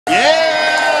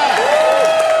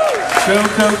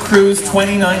JoCo Cruise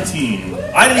 2019.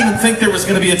 I didn't even think there was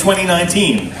going to be a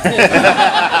 2019.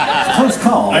 Close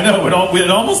call. I know,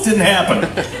 it almost didn't happen.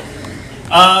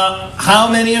 How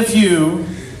many of you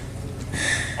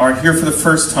are here for the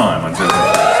first time on JoCo?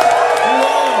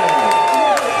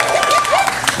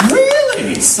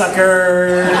 Really?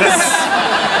 Suckers!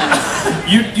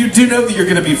 You do know that you're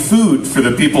going to be food for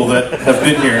the people that have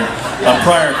been here on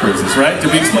prior cruises, right? Did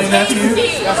we explain that to you?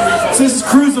 So this is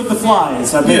Cruise of the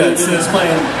Flies. I believe it's explain.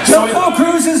 JoCo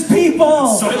Cruise's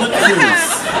people! Soylent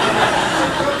Cruise.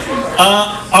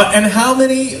 And how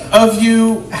many of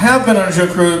you have been on a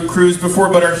JoCo Cruise before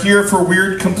but are here for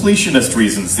weird completionist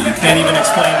reasons that you can't even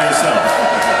explain yourself?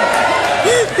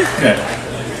 Okay.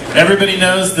 Everybody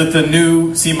knows that the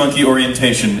new Sea Monkey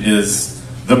orientation is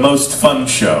the most fun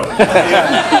show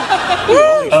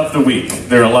of the week.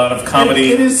 There are a lot of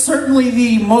comedy. It is certainly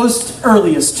the most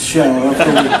earliest show of the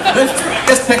week.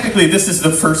 Yes, technically, this is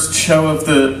the first show of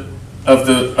the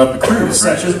cruise,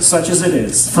 such as it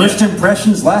is. First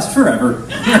impressions last forever.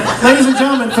 Ladies and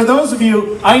gentlemen, for those of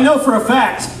you, I know for a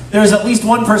fact there's at least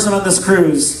one person on this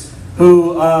cruise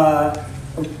who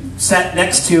sat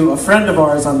next to a friend of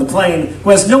ours on the plane who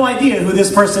has no idea who this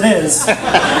person is.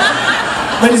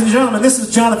 Ladies and gentlemen, this is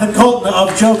Jonathan Coulton of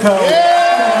JoCo Cruise.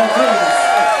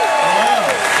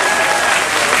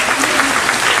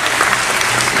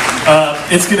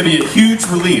 It's going to be a huge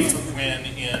relief when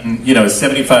in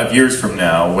 75 years from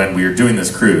now, when we are doing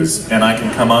this cruise, and I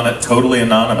can come on it totally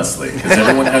anonymously because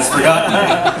everyone has forgotten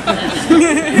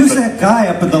me. Who's that guy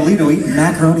up in the Lido eating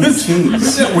macaroni and cheese?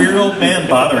 Who's that weird old man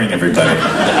bothering everybody?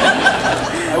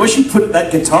 I wish you'd put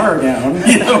that guitar down.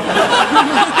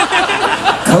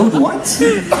 Code what?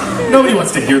 Nobody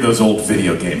wants to hear those old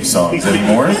video game songs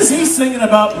anymore. Is he singing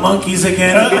about monkeys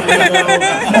again? Oh,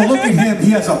 look at him.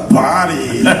 He has a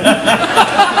body.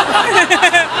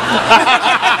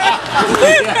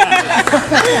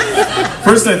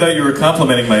 First I thought you were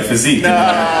complimenting my physique.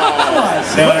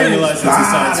 Now I realize it's a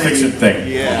science fiction thing.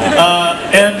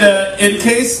 Yeah. And in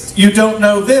case you don't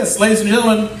know this, ladies and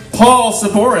gentlemen, Paul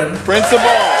Sabourin. Principal.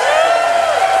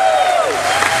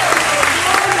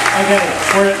 Okay,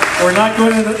 we're not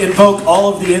going to invoke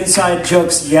all of the inside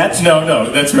jokes yet. No,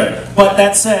 that's right. But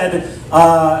that said,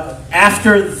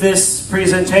 after this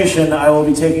presentation, I will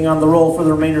be taking on the role for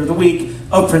the remainder of the week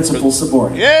of Principal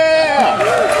Sabourin. Yeah!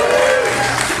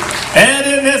 And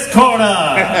in this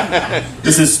corner,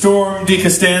 this is Storm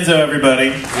DiCostanzo, everybody.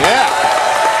 Yeah!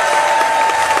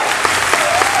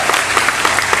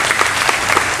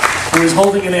 Who is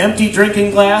holding an empty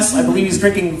drinking glass. I believe he's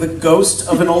drinking the ghost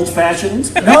of an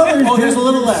old-fashioned. No, there's a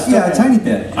little left. Yeah, Okay. a tiny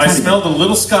bit. I smelled a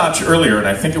little scotch earlier, and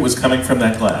I think it was coming from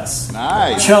that glass.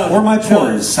 Nice. Chug. Or my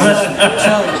pores. Chug.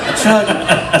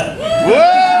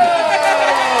 Whoa!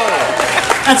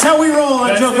 That's how we roll on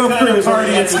That's the JoCo kind of Cruise.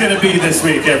 party it's going to be this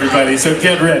week, everybody, so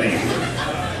get ready.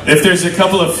 If there's a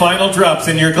couple of final drops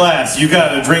in your glass, you got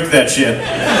to drink that shit.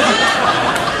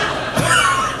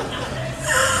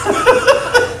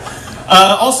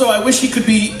 Also, I wish he could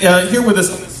be here with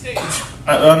us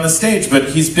on the stage,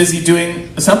 but he's busy doing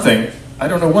something. I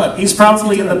don't know what. He's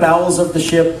probably in the bowels of the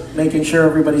ship, making sure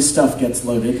everybody's stuff gets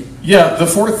loaded. Yeah, the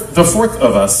fourth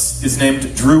of us is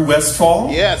named Drew Westphal.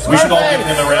 Yes, we should all give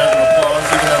him a round of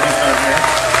applause, even though he's not here.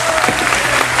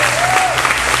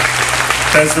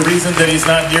 Because the reason that he's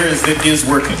not here is that he is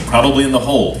working, probably in the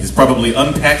hold. He's probably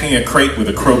unpacking a crate with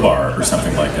a crowbar or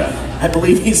something like that. I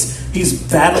believe he's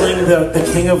battling the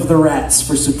king of the rats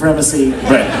for supremacy.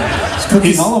 Right. He's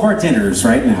cooking all of our dinners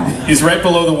right now. He's right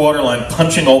below the waterline,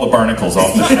 punching all the barnacles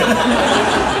off the ship.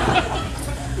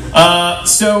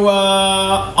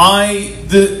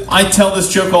 I tell this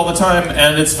joke all the time,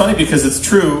 and it's funny because it's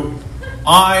true.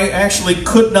 I actually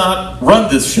could not run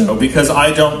this show because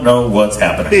I don't know what's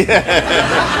happening.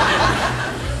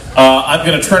 I'm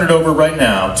going to turn it over right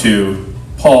now to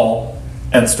Paul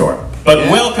and Storm.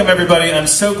 But welcome, everybody. I'm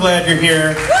so glad you're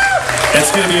here. It's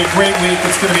going to be a great week.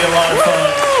 It's going to be a lot of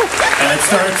fun. And it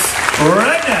starts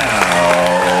right now.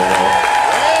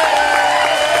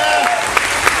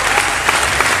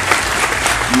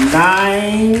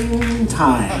 9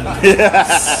 times.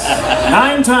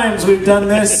 9 times we've done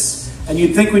this, and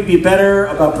you'd think we'd be better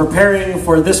about preparing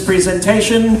for this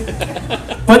presentation.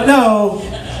 But no,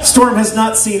 Storm has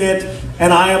not seen it,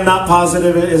 and I am not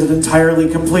positive it is entirely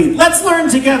complete. Let's learn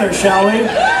together, shall we?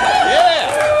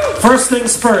 Yeah! First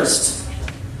things first,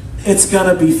 it's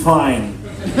gonna be fine.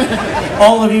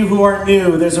 All of you who are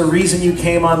new, there's a reason you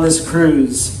came on this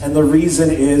cruise, and the reason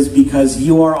is because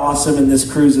you are awesome, and this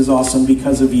cruise is awesome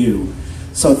because of you.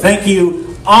 So thank you.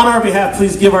 On our behalf,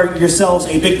 please give yourselves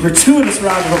a big gratuitous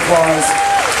round of applause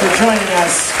for joining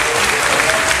us.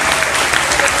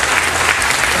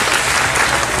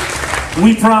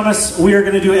 We promise we are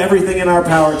going to do everything in our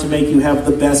power to make you have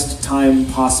the best time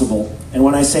possible. And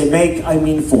when I say make, I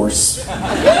mean force.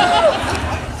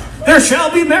 There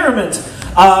shall be merriment.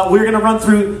 We're going to run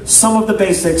through some of the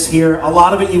basics here. A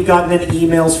lot of it you've gotten in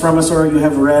emails from us or you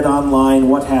have read online,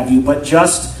 what have you. But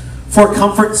just for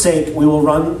comfort's sake, we will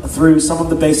run through some of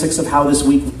the basics of how this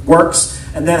week works.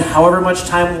 And then however much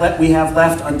time we have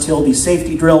left until the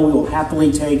safety drill, we will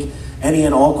happily take any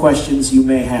and all questions you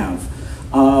may have.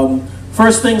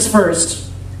 First things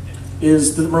first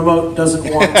is the remote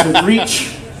doesn't want to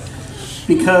reach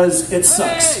because it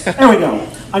sucks. There we go.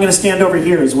 I'm going to stand over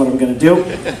here is what I'm going to do.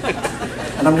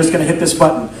 And I'm just going to hit this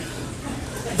button.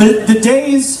 The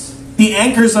days, the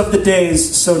anchors of the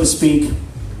days, so to speak,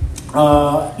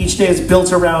 each day is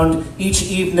built around each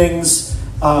evening's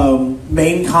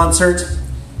main concert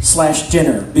 /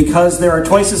 dinner. Because there are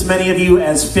twice as many of you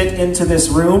as fit into this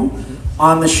room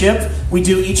on the ship, we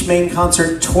do each main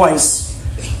concert twice.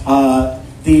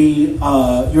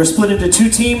 You're split into two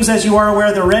teams, as you are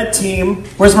aware. The red team,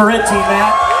 where's my red team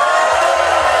at?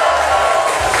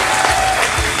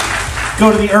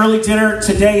 Go to the early dinner.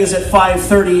 Today is at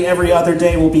 5:30. Every other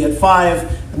day will be at 5.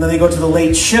 And then they go to the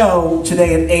late show.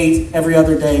 Today at 8. Every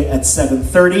other day at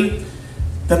 7:30.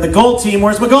 Then the gold team.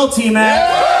 Where's my gold team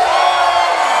at?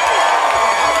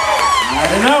 I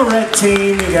don't know, red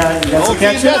team. You got some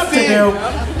catching up to do.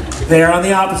 They're on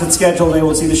the opposite schedule. They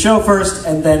will see the show first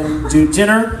and then do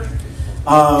dinner.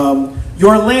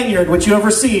 Your lanyard, which you have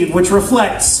received, which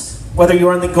reflects whether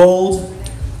you're on the gold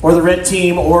or the red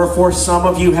team, or for some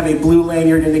of you have a blue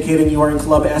lanyard indicating you are in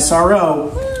Club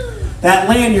SRO. That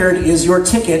lanyard is your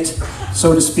ticket,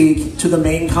 so to speak, to the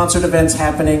main concert events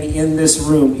happening in this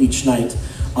room each night.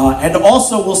 And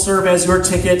also will serve as your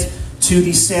ticket to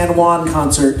the San Juan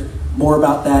concert. More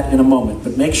about that in a moment.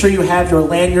 But make sure you have your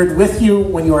lanyard with you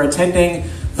when you are attending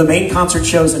the main concert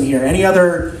shows in here.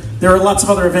 There are lots of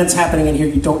other events happening in here.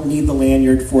 You don't need the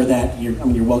lanyard for that.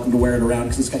 You're welcome to wear it around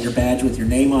because it's got your badge with your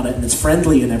name on it and it's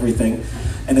friendly and everything.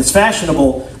 And it's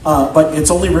fashionable, but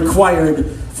it's only required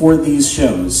for these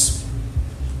shows.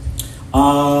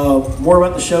 More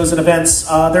about the shows and events.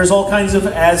 There's all kinds of,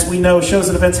 as we know, shows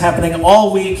and events happening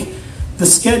all week. The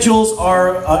schedules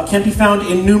can be found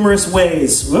in numerous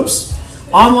ways. Whoops.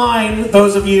 Online,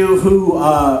 those of you who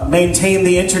maintain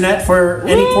the internet for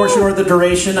any portion or the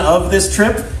duration of this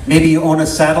trip. Maybe you own a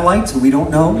satellite, we don't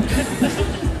know.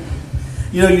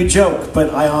 You know, you joke,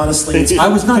 but I honestly... I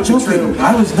was not joking.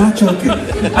 I was not joking.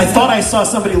 I thought I saw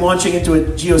somebody launching into a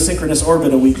geosynchronous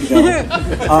orbit a week ago.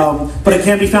 But it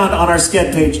can be found on our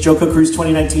Sked page,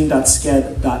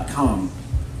 jococruise2019.sked.com.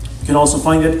 You can also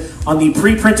find it on the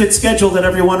pre-printed schedule that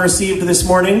everyone received this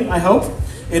morning, I hope.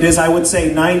 It is, I would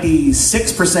say,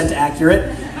 96%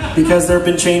 accurate because there have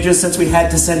been changes since we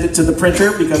had to send it to the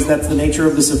printer because that's the nature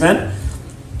of this event.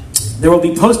 There will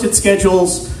be posted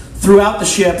schedules throughout the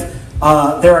ship.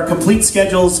 There are complete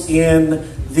schedules in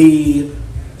the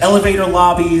elevator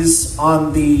lobbies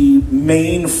on the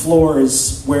main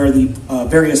floors where the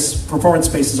various performance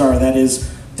spaces are. That is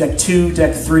Deck 2,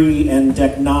 Deck 3, and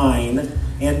Deck 9.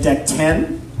 And Deck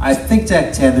 10? I think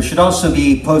Deck 10. There should also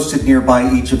be posted nearby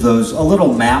each of those a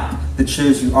little map that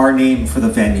shows you our name for the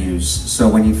venues. So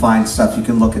when you find stuff, you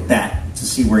can look at that to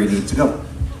see where you need to go.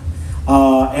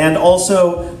 And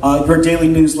also your daily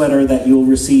newsletter that you'll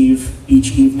receive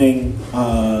each evening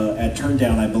at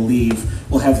Turndown, I believe,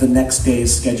 will have the next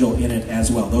day's schedule in it as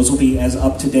well. Those will be as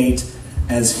up-to-date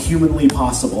as humanly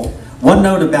possible. One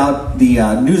note about the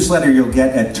newsletter you'll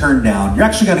get at Turndown. You're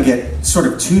actually going to get sort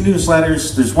of two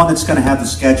newsletters. There's one that's going to have the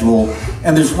schedule,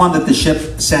 and there's one that the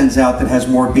ship sends out that has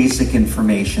more basic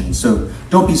information. So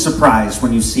don't be surprised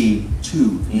when you see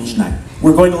two each night.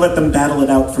 We're going to let them battle it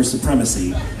out for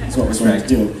supremacy. That's what we're going to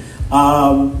do.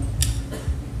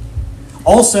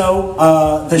 Also,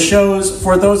 the shows,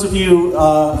 for those of you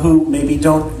who maybe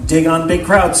don't dig on big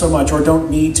crowds so much or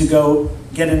don't need to go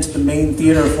get into the main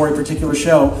theater for a particular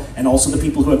show, and also the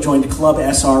people who have joined Club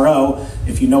SRO,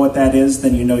 if you know what that is,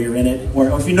 then you know you're in it.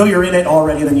 Or if you know you're in it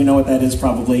already, then you know what that is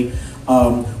probably.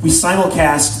 We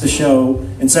simulcast the show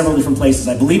in several different places.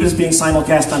 I believe it is being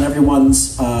simulcast on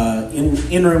everyone's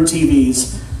in-room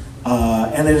TVs,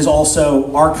 and it is also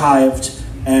archived.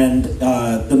 And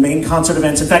the main concert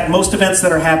events, in fact, most events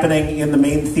that are happening in the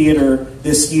main theater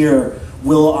this year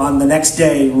will, on the next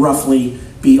day, roughly,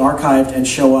 be archived and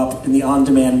show up in the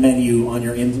on-demand menu on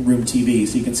your in-room TV.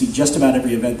 So you can see just about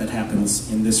every event that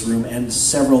happens in this room and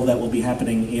several that will be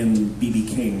happening in BB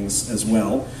King's as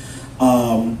well.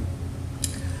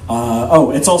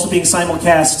 Oh, it's also being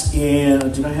simulcast in...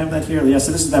 Did I have that here? Yes,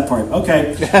 this is that part.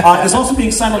 Okay. It's also being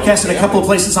simulcast in a couple of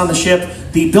places on the ship.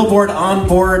 The Billboard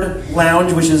On-Board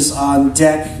Lounge, which is on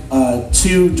deck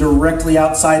 2, directly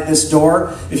outside this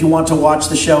door. If you want to watch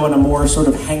the show in a more sort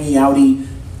of hangy-outy,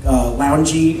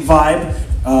 loungy vibe,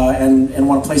 and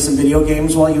want to play some video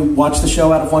games while you watch the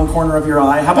show out of one corner of your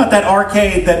eye. How about that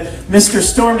arcade that Mr.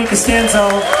 Storm DiCostanzo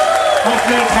helped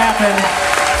make happen,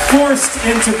 forced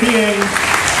into being...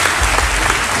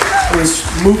 was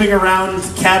moving around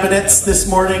cabinets this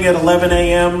morning at 11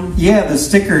 a.m. Yeah, the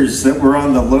stickers that were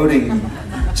on the loading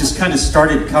just kind of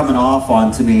started coming off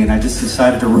onto me, and I just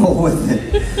decided to roll with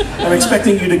it. I'm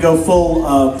expecting you to go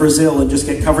full Brazil and just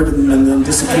get covered in them and then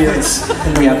disappear.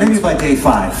 Yeah, maybe by day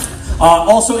 5.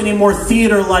 Also in a more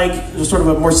theater-like, sort of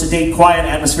a more sedate, quiet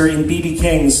atmosphere in B.B.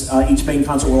 King's, each main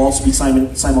concert will also be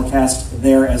simulcast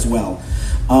there as well.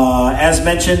 As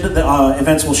mentioned, the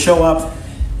events will show up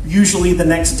usually the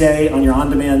next day on your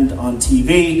on-demand on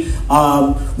TV.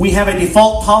 We have a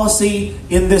default policy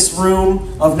in this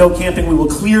room of no camping. We will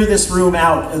clear this room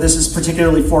out. This is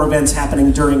particularly for events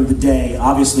happening during the day.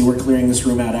 Obviously, we're clearing this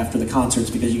room out after the concerts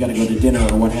because you got to go to dinner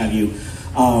or what have you.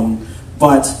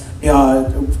 But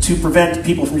to prevent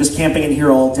people from just camping in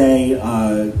here all day,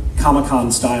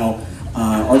 Comic-Con style,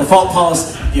 our default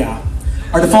policy,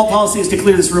 our default policy is to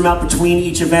clear this room out between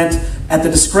each event. At the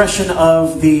discretion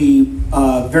of the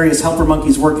various helper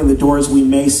monkeys working the doors, we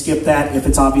may skip that if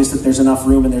it's obvious that there's enough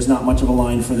room and there's not much of a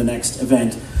line for the next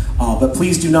event. But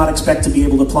please do not expect to be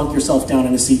able to plunk yourself down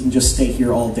in a seat and just stay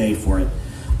here all day for it.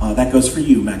 That goes for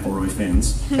you, McElroy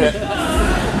fans.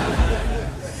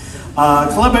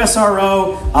 Club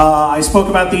SRO, I spoke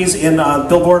about these in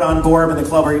Billboard On Board in the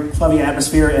clubby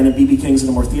atmosphere and in B.B. King's in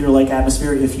a more theater-like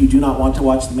atmosphere. If you do not want to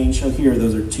watch the main show here,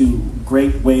 those are 2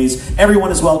 great ways.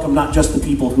 Everyone is welcome, not just the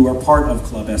people who are part of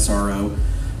Club SRO.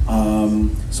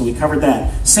 So we covered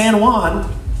that. San Juan,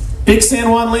 big San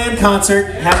Juan Land concert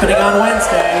happening on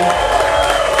Wednesday.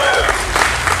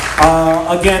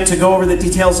 Again, to go over the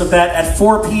details of that, at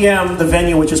 4 p.m., the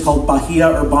venue, which is called Bahia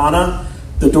Urbana,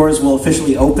 the doors will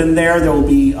officially open there. There will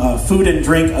be food and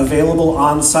drink available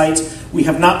on site. We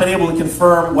have not been able to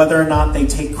confirm whether or not they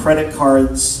take credit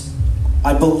cards.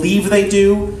 I believe they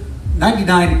do.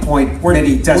 99 point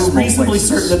many decimal We're reasonably places.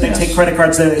 certain that they take credit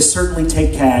cards there. They certainly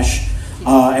take cash.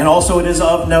 And also it is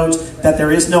of note that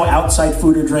there is no outside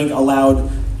food or drink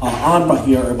allowed on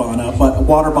Bahia Urbana, but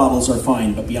water bottles are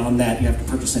fine. But beyond that, you have to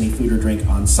purchase any food or drink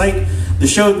on site. The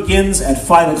show begins at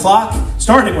 5 o'clock,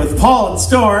 starting with Paul and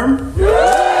Storm.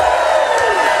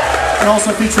 And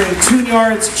also featuring Tune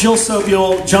Yards, Jill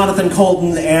Sobule, Jonathan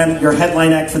Coulton, and your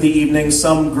headline act for the evening,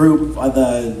 some group,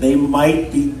 they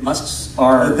might be...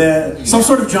 some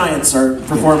sort of giants are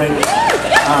performing. They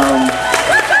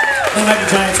might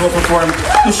be giants will perform.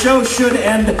 The show should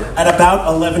end at about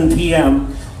 11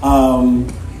 p.m.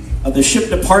 The ship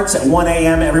departs at 1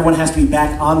 a.m. Everyone has to be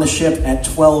back on the ship at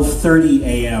 12:30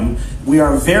 a.m. We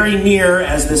are very near,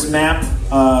 as this map,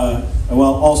 the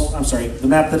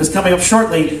map that is coming up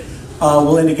shortly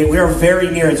will indicate. We are very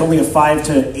near. It's only a 5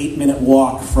 to 8 minute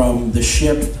walk from the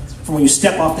ship, from when you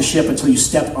step off the ship until you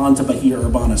step onto Bahia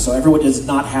Urbana. So everyone does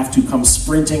not have to come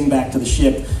sprinting back to the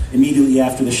ship immediately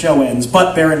after the show ends.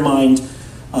 But bear in mind,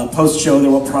 post-show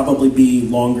there will probably be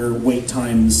longer wait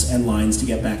times and lines to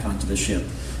get back onto the ship.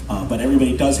 But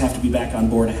everybody does have to be back on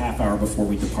board a half hour before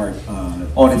we depart.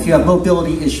 And if you have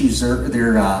mobility issues,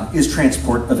 there is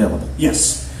transport available.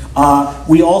 Yes.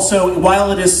 We also,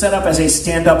 while it is set up as a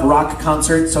stand-up rock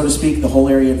concert, so to speak, the whole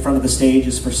area in front of the stage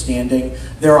is for standing.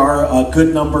 There are a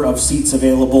good number of seats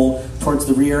available towards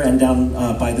the rear and down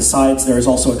by the sides. There is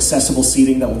also accessible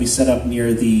seating that will be set up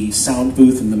near the sound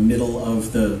booth in the middle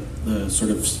of the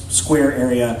sort of square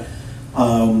area.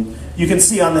 You can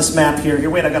see on this map here,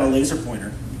 wait, I got a laser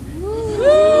pointer.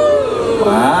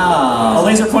 Wow. A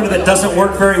laser pointer that doesn't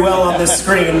work very well on this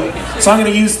screen. So I'm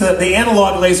going to use the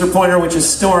analog laser pointer, which is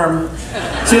Storm.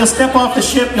 So you'll step off the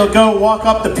ship, you'll go walk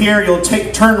up the pier, you'll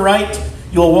turn right,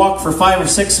 you'll walk for 5 or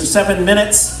 6 or 7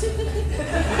 minutes.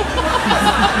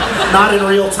 Not in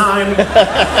real time.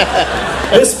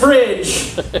 This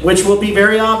bridge, which will be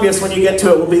very obvious when you get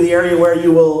to it, will be the area where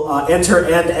you will enter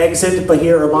and exit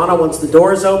Bahia Urbana once the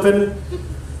doors open.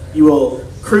 You will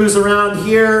cruise around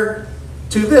here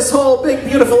to this whole big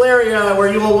beautiful area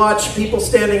where you will watch people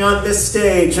standing on this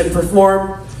stage and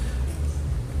perform.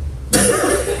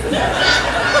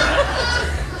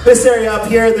 This area up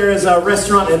here, there is a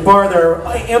restaurant and bar. There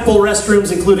are ample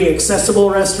restrooms, including accessible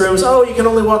restrooms. Oh, you can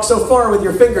only walk so far with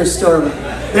your fingers, Storm.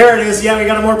 There it is. Yeah, we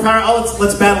got a more power. Oh,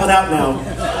 let's battle it out now.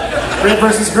 Red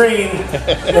versus green,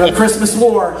 Christmas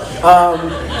war.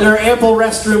 There are ample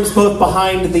restrooms both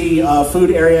behind the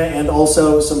food area and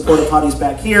also some porta potties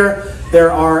back here.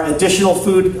 There are additional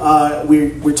food.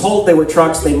 We're told they were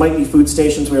trucks. They might be food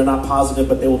stations. We are not positive,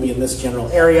 but they will be in this general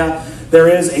area. There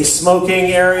is a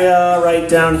smoking area right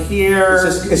down here.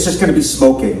 It's just going to be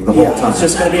smoking the whole time. It's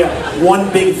just going to be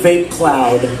one big vape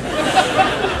cloud.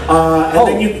 And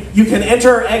then you can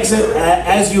enter or exit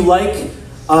as you like.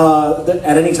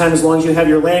 At any time, as long as you have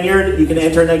your lanyard. You can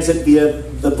enter and exit via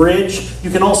the bridge. You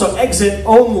can also exit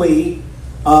only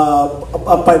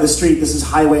up by the street. This is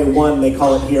Highway 1, they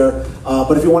call it here.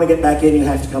 But if you want to get back in, you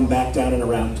have to come back down and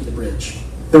around to the bridge.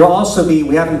 There will also be,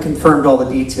 we haven't confirmed all the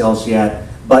details yet,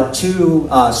 but 2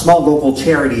 small local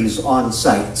charities on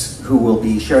site who will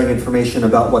be sharing information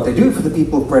about what they do for the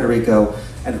people of Puerto Rico.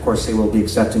 And of course, they will be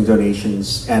accepting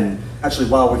donations. And actually,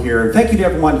 while we're here, thank you to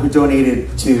everyone who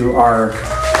donated to our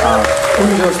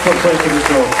Unidos por Puerto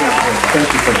Rico campaign.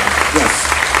 Thank you for that. Yes.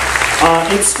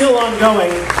 It's still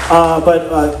ongoing,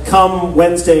 but come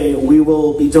Wednesday, we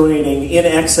will be donating in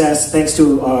excess, thanks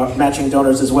to matching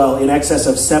donors as well, in excess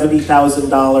of $70,000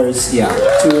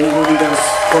 to Unidos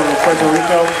for Puerto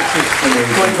Rico,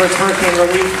 going towards hurricane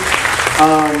relief.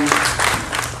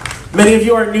 Many of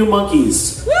you are new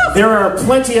monkeys. There are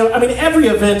plenty of, every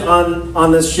event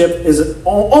on this ship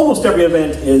almost every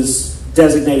event is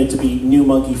designated to be new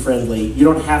monkey friendly. You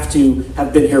don't have to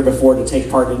have been here before to take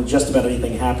part in just about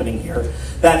anything happening here.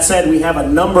 That said, we have a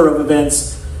number of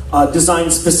events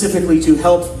designed specifically to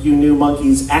help you new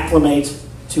monkeys acclimate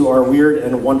to our weird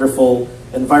and wonderful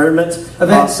environment.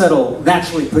 Events that'll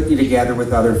naturally put you together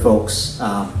with other folks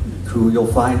who you'll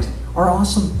find are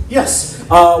awesome. Yes.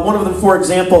 One of them, for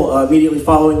example, immediately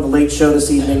following the late show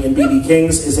this evening in BB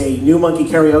King's is a new monkey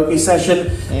karaoke session.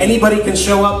 Anybody can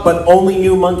show up, but only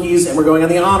new monkeys, and we're going on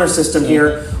the honor system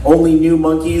here, only new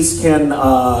monkeys can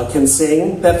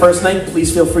sing that first night.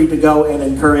 Please feel free to go and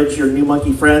encourage your new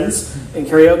monkey friends. In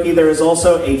karaoke, there is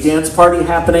also a dance party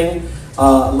happening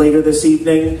later this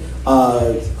evening.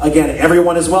 Again,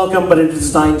 everyone is welcome, but it is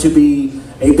designed to be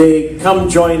a big come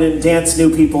join and dance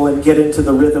new people and get into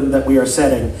the rhythm that we are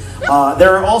setting.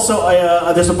 There are also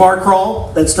there's a bar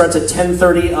crawl that starts at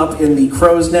 10:30 up in the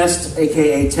Crow's Nest,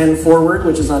 a.k.a. 10 forward,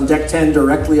 which is on deck 10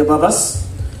 directly above us.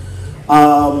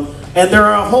 And there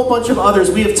are a whole bunch of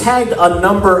others. We have tagged a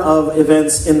number of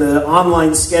events in the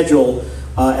online schedule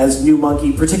as New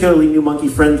Monkey, particularly New Monkey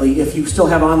friendly. If you still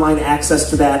have online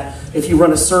access to that, if you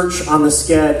run a search on the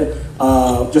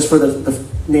Sched just for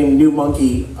the name New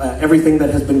Monkey, everything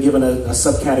that has been given a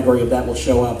subcategory of that will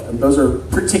show up, and those are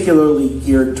particularly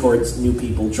geared towards new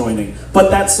people joining.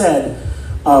 But that said,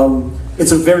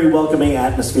 it's a very welcoming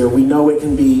atmosphere. We know it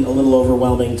can be a little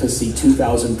overwhelming to see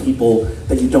 2,000 people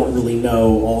that you don't really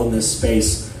know all in this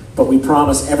space, but we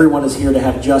promise everyone is here to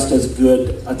have just as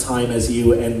good a time as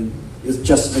you and is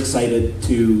just as excited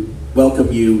to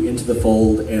welcome you into the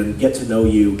fold and get to know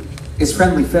you. Is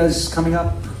Friendly Fez coming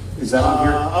up? Is that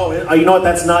on here? You know what?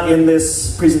 That's not in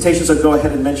this presentation, so go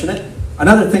ahead and mention it.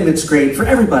 Another thing that's great for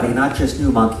everybody, not just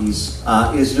new monkeys,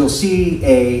 is you'll see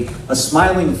a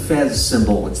smiling Fez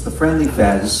symbol. It's the Friendly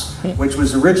Fez, which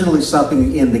was originally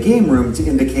something in the game room to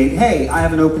indicate, hey, I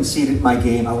have an open seat at my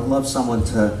game. I would love someone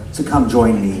to come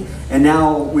join me. And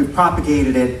now we've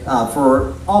propagated it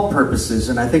for all purposes,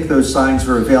 and I think those signs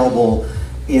are available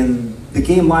in the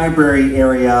game library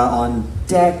area on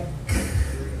deck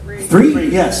 3?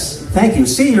 Yes, thank you.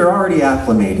 See, you're already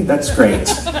acclimated. That's great.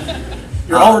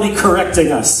 You're already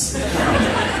correcting us.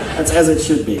 That's as it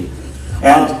should be.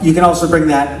 And you can also bring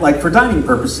that, like for dining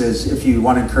purposes, if you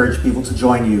want to encourage people to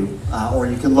join you, or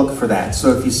you can look for that.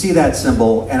 So if you see that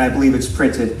symbol, and I believe it's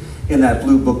printed in that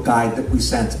blue book guide that we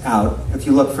sent out, if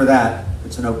you look for that,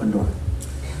 it's an open door.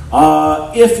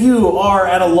 If you are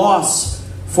at a loss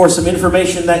for some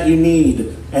information that you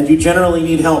need, and you generally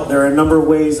need help, there are a number of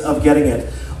ways of getting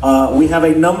it. We have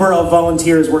a number of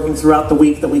volunteers working throughout the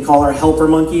week that we call our helper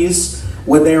monkeys.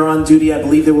 When they are on duty, I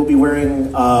believe they will be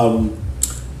wearing,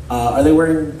 are they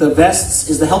wearing the vests?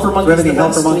 Is the helper monkeys the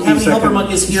helper monkeys? Do we have any helper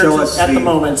monkeys here at the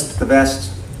moment? The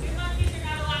vest.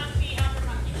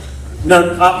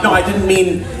 No, I didn't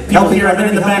mean people here. I meant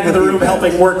in the back of the room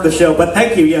helping work the show. But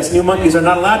thank you. Yes, new monkeys are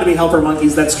not allowed to be helper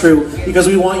monkeys. That's true, because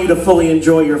we want you to fully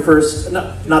enjoy your first.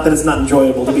 No, not that it's not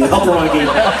enjoyable to be a helper monkey.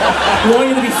 We want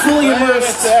you to be fully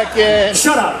immersed. Wait a second.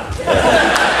 Shut up.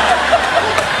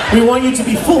 We want you to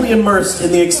be fully immersed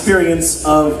in the experience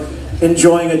of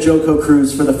enjoying a JoCo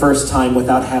Cruise for the first time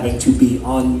without having to be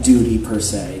on duty per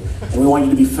se. And we want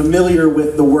you to be familiar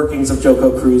with the workings of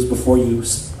JoCo Cruise before you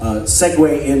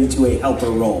segue into a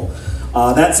helper role.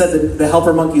 That said, the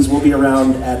helper monkeys will be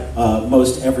around at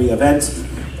most every event.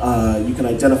 You can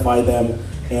identify them,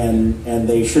 and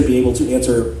they should be able to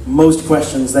answer most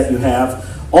questions that you have.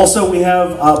 Also, we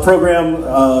have a program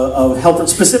of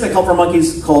specific helper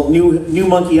monkeys called New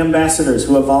Monkey Ambassadors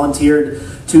who have volunteered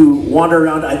to wander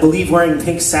around, I believe, wearing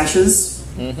pink sashes.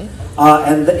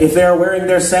 And if they're wearing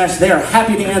their sash, they are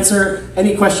happy to answer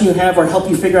any question you have or help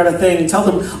you figure out a thing. Tell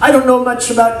them, I don't know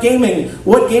much about gaming.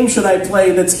 What game should I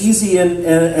play that's easy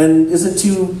and isn't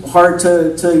too hard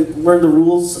to learn the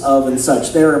rules of and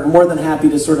such? They're more than happy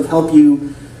to sort of help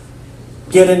you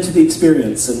get into the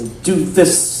experience and do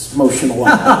this motion a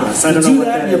lot, I guess. I don't know what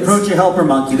that and you approach a helper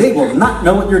monkey, they will not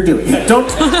know what you're doing. do not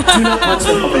punch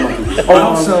the helper monkey.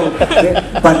 Also,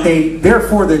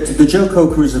 therefore, the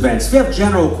JoCo Cruise events, if you have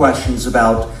general questions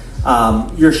about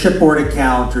your shipboard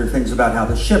account or things about how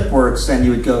the ship works, then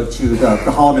you would go to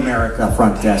the Holland America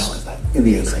front desk in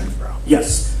the atrium.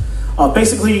 Yes.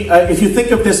 Basically, if you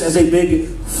think of this as a big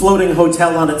floating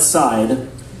hotel on its side,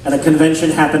 and a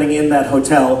convention happening in that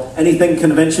hotel, anything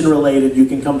convention related, you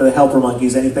can come to the helper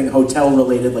monkeys. Anything hotel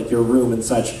related, like your room and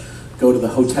such, go to the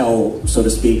hotel, so to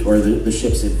speak, or the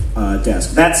ship's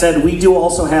desk. That said, we do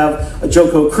also have a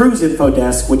JoCo Cruise info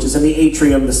desk, which is in the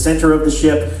atrium, the center of the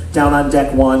ship, down on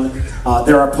deck 1.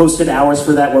 There are posted hours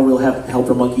for that where we'll have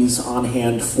helper monkeys on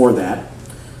hand for that.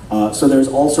 So there's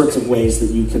all sorts of ways that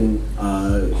you can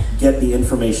get the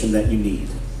information that you need.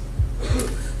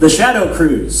 The Shadow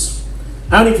Cruise.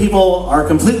 How many people are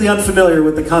completely unfamiliar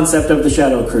with the concept of the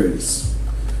Shadow Cruise?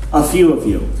 A few of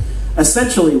you.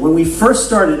 Essentially, when we first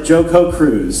started JoCo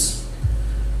Cruise,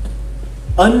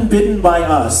 unbidden by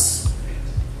us,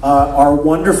 our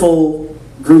wonderful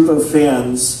group of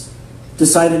fans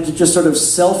decided to just sort of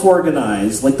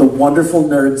self-organize, like the wonderful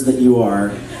nerds that you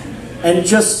are, and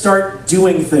just start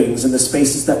doing things in the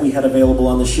spaces that we had available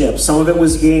on the ship. Some of it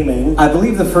was gaming. I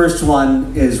believe the first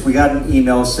one is we got an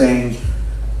email saying,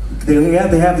 they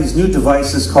have these new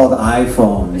devices called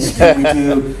iPhones. Can we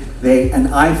do an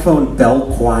iPhone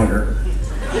bell choir?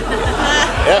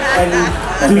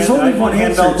 And there's only one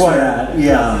answer to that.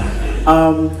 Yeah.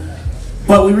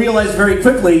 But we realized very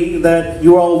quickly that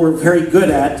you all were very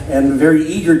good at and very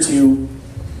eager to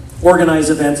organize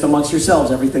events amongst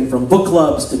yourselves. Everything from book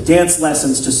clubs to dance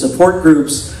lessons to support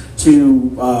groups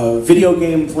to video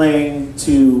game playing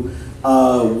to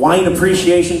wine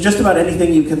appreciation, just about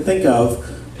anything you can think of.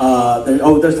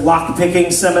 There's lock-picking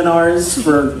seminars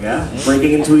for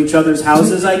breaking into each other's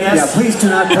houses, I guess. Yeah, please do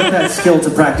not put that skill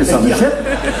to practice on the ship.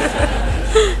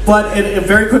 But it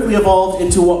very quickly evolved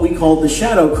into what we called the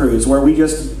Shadow Cruise, where we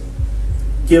just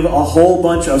give a whole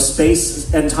bunch of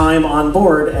space and time on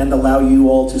board and allow you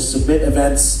all to submit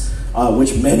events,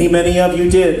 which many, many of you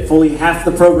did. Fully half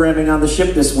the programming on the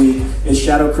ship this week is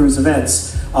Shadow Cruise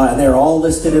events. And they're all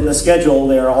listed in the schedule.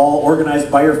 They are all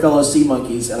organized by your fellow sea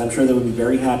monkeys, and I'm sure they would be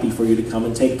very happy for you to come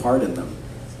and take part in them.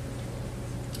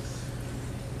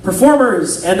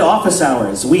 Performers and office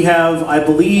hours. We have, I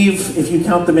believe, if you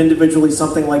count them individually,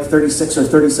 something like 36 or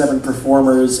 37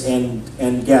 performers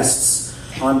and guests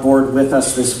on board with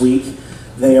us this week.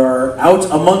 They are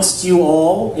out amongst you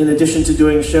all. In addition to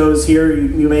doing shows here,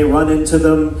 you may run into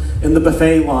them in the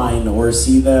buffet line or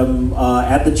see them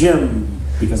at the gym,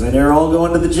 because I know you're all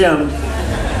going to the gym.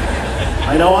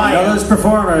 I know I am. Those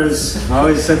performers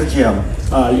always at the gym.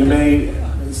 You may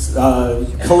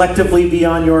collectively be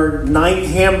on your 9th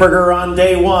hamburger on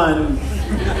day 1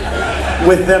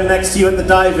 with them next to you at the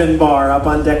dive-in bar up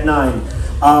on deck 9.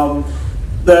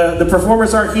 The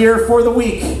performers are here for the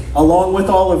week, along with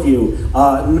all of you.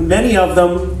 Many of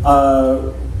them,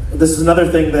 this is another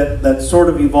thing that sort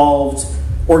of evolved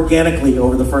organically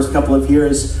over the first couple of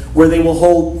years, where they will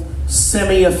hold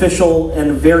semi-official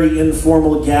and very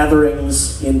informal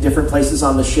gatherings in different places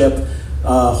on the ship,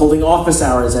 holding office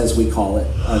hours, as we call it.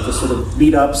 Just sort of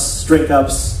meetups,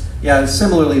 drink-ups. Yeah,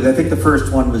 similarly, I think the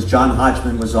first one was John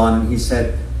Hodgman was on, and he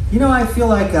said, you know, I feel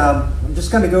like I'm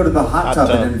just going to go to the hot tub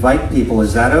and invite people.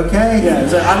 Is that okay? Yeah,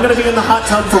 so I'm going to be in the hot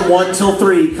tub from 1 till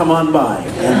 3. Come on by.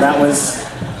 And that was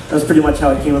pretty much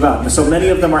how it came about. So many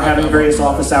of them are having various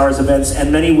office hours events,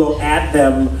 and many will add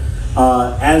them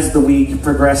as the week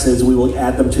progresses. We will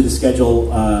add them to the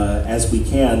schedule as we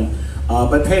can.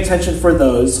 But pay attention for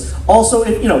those. Also,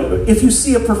 if you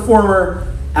see a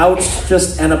performer out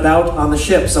just and about on the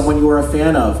ship, someone you are a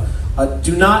fan of,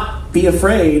 do not be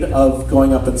afraid of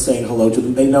going up and saying hello to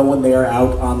them. They know when they are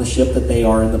out on the ship that they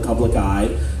are in the public eye.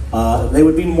 They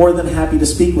would be more than happy to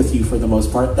speak with you for the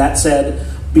most part. That said,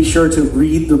 be sure to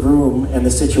read the room and the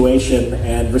situation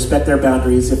and respect their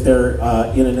boundaries if they're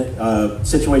in a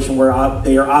situation where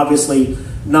they are obviously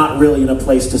not really in a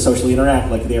place to socially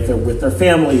interact, like if they're with their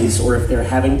families, or if they're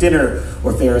having dinner,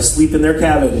 or if they're asleep in their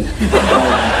cabin.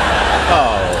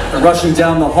 They're rushing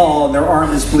down the hall and their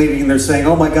arm is bleeding and they're saying,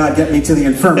 "Oh my God, get me to the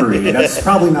infirmary." That's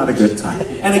probably not a good time.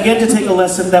 And again, to take a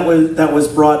lesson that was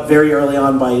brought very early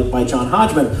on by John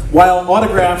Hodgman, while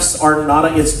autographs are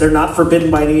they're not forbidden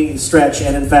by any stretch,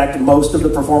 and in fact, most of the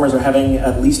performers are having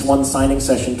at least one signing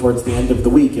session towards the end of the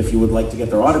week if you would like to get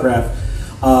their autograph.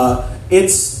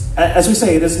 It's, as we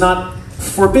say, it is not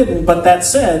forbidden, but that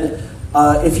said,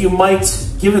 if you might,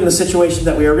 given the situation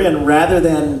that we are in, rather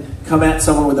than come at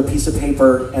someone with a piece of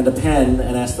paper and a pen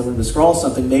and ask them to scrawl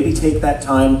something, maybe take that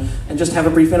time and just have a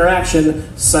brief interaction,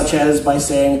 such as by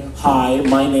saying, "Hi,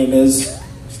 my name is,"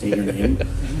 state your name.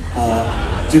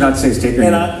 Do not say state your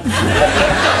name.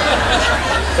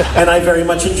 And I very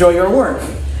much enjoy your work.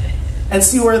 And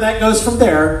see where that goes from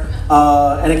there.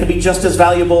 And it can be just as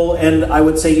valuable, and I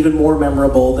would say even more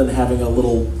memorable, than having a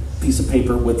little piece of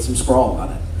paper with some scrawl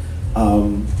on it.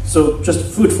 So just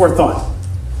food for thought.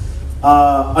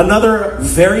 Another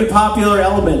very popular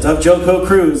element of JoCo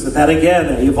Cruise that again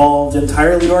evolved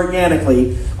entirely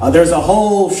organically. There's a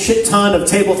whole shit ton of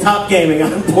tabletop gaming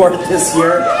on board this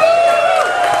year.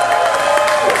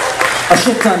 A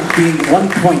shit ton being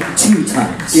 1.2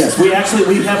 tons. Yes, we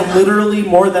have literally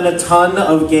more than a ton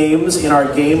of games in our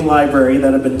game library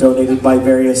that have been donated by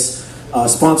various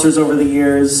sponsors over the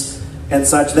years and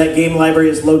such. That game library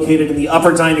is located in the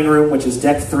upper dining room, which is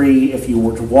deck 3. If you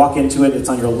were to walk into it, it's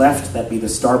on your left. That'd be the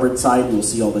starboard side. You'll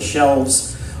see all the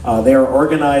shelves. They are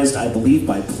organized, I believe,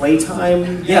 by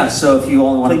playtime. Yeah, so if you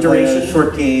only want to play duration. a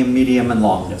short game, medium, and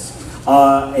long. Yes.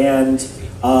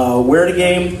 Where to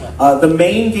game. The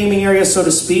main gaming area, so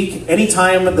to speak,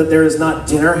 anytime that there is not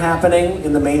dinner happening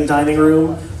in the main dining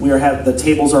room, the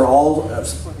tables are all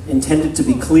intended to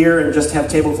be clear and just have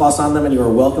tablecloths on them, and you are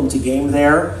welcome to game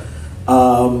there.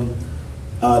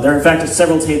 There are in fact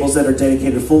several tables that are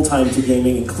dedicated full-time to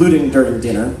gaming, including during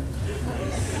dinner,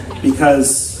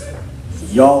 because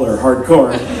y'all are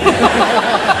hardcore.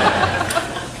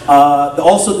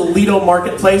 Also, the Lido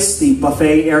Marketplace, the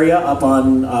buffet area up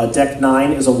on deck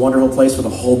 9, is a wonderful place with a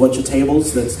whole bunch of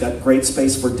tables that's got great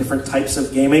space for different types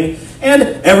of gaming, and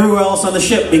everywhere else on the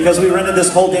ship, because we rented this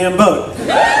whole damn boat.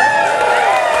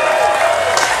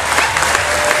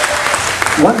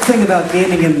 One thing about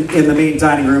gaming in the main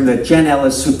dining room that Jen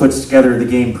Ellis, who puts together the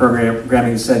game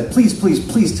programming, said, please, please,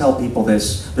 please tell people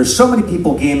this. There's so many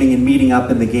people gaming and meeting up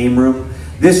in the game room.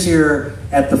 This year,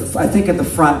 I think at the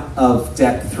front of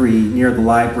deck 3, near the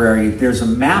library, there's a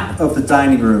map of the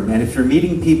dining room, and if you're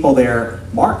meeting people there,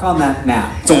 mark on that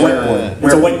map. It's a whiteboard.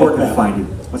 It's a whiteboard map. Find you.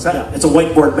 What's that? Yeah, it's a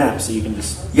whiteboard map, so you can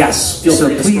just feel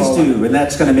free to please do, and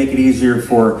that's going to make it easier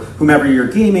for whomever you're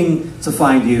gaming to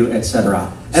find you, etc.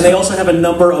 And they also have a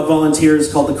number of volunteers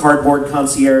called the Cardboard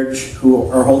Concierge, who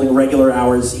are holding regular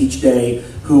hours each day,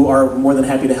 who are more than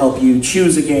happy to help you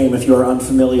choose a game if you are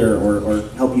unfamiliar, or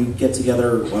help you get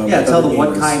together with tell them gamers.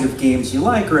 what kind of games you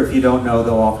like, or if you don't know,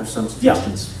 they'll offer some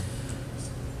suggestions. Yeah.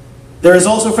 There is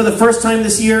also, for the first time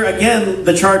this year, again,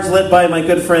 the charge led by my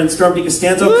good friend Storm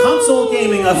DiCostanzo, console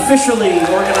gaming officially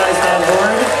organized on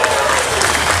board.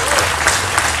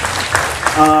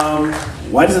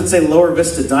 Why does it say Lower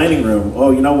Vista Dining Room?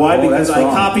 Oh, you know why? Because I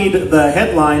copied the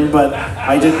headline, but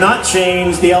I did not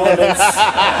change the elements.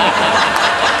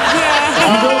 If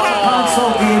you go to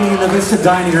console gaming in the Vista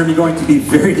Dining Room, you're going to be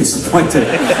very disappointed.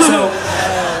 So,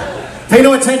 pay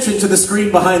no attention to the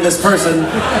screen behind this person.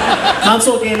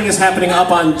 Console gaming is happening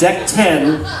up on deck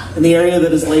 10 in the area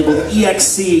that is labeled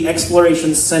EXC,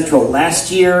 Exploration Central.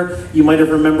 Last year, you might have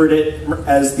remembered it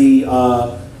as the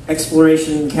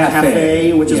Exploration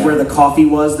Cafe, which is where the coffee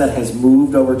was, that has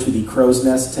moved over to the Crow's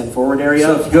Nest 10 Forward area.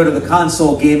 So if you go to the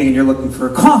console gaming and you're looking for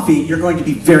coffee, you're going to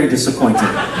be very disappointed.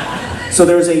 So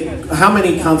there's how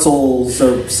many consoles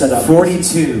are set up?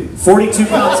 42. 42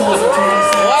 consoles are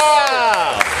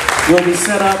will be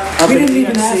set up. We didn't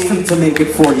even ask them to make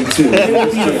it 42. They will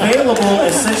be available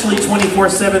essentially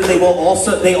 24/7.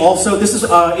 They also this is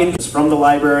from the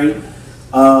library.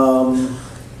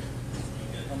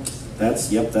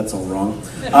 That's all wrong.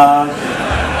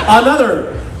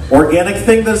 Another organic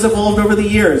thing that has evolved over the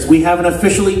years. We have an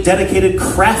officially dedicated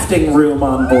crafting room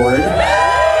on board.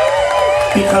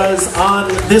 Because on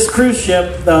this cruise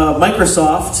ship,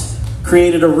 Microsoft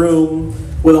created a room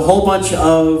with a whole bunch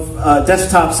of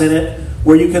desktops in it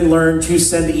where you can learn to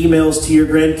send emails to your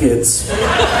grandkids.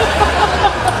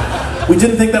 We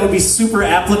didn't think that would be super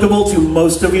applicable to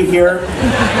most of you here,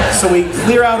 so we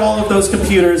clear out all of those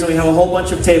computers and we have a whole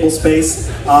bunch of table space.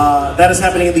 That is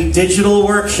happening in the digital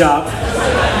workshop.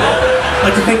 I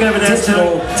like to think of it as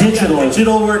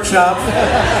digital workshop.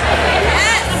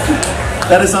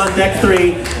 That is on deck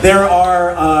 3. There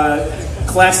are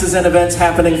classes and events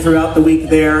happening throughout the week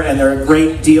there, and there are a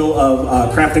great deal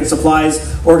of crafting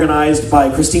supplies organized by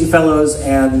Christine Fellows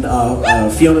and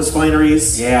Fiona's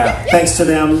Fineries. Yeah. Thanks to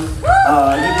them.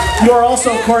 You are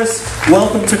also, of course,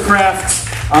 welcome to craft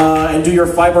and do your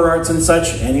fiber arts and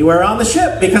such anywhere on the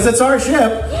ship, because it's our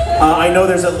ship. I know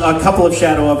there's a couple of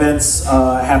shadow events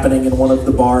happening in one of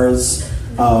the bars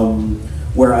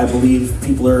where I believe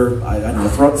people are, I don't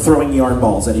know, throwing yarn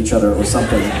balls at each other or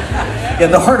something. Yeah,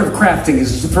 the heart of crafting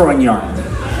is throwing yarn.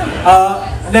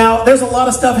 Now, there's a lot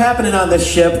of stuff happening on this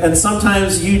ship, and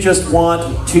sometimes you just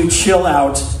want to chill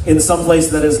out in some place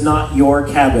that is not your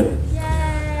cabin.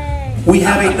 Yay! We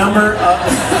have a number of...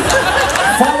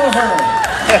 Follow her!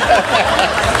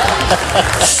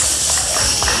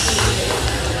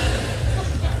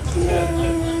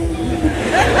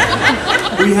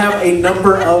 We have a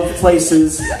number of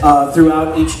places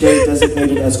throughout each day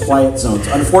designated as quiet zones.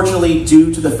 Unfortunately,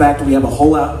 due to the fact that we have a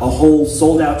whole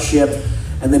sold-out ship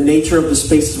and the nature of the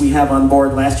spaces we have on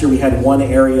board, last year we had one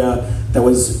area that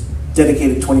was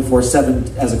dedicated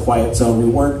 24/7 as a quiet zone. We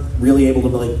weren't really able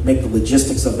to make the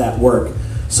logistics of that work.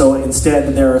 So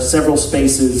instead, there are several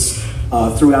spaces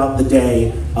throughout the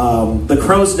day. The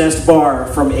Crow's Nest Bar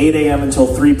from 8 a.m. until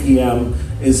 3 p.m.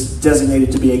 is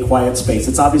designated to be a quiet space.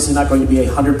 It's obviously not going to be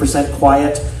 100%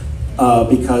 quiet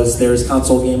because there's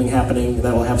console gaming happening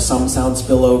that will have some sound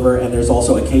spillover, and there's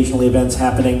also occasionally events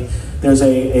happening. There's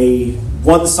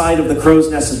one side of the Crow's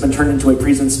Nest has been turned into a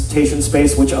presentation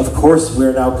space, which of course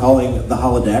we're now calling the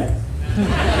holodeck.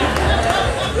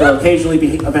 There will occasionally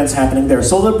be events happening there,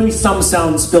 so there'll be some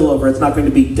sound spillover. It's not going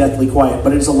to be deathly quiet,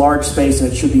 but it is a large space,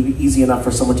 and it should be easy enough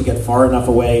for someone to get far enough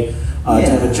away to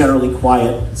have a generally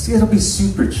quiet See, it'll be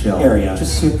super chill. area.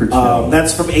 Just super chill.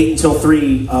 That's from 8 until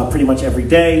 3 pretty much every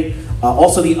day.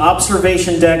 Also the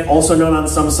observation deck, also known on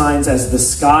some signs as the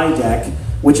sky deck,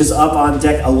 which is up on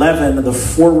deck 11, the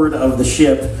forward of the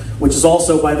ship, which is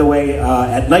also, by the way,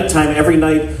 at nighttime, every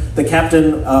night, the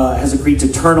captain has agreed to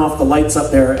turn off the lights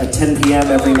up there at 10 p.m.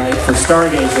 every night for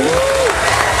stargazing.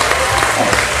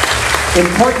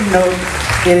 Important note,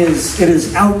 it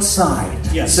is outside.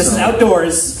 Yes, this is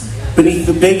outdoors, beneath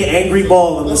the big angry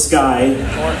ball in the sky.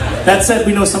 That said,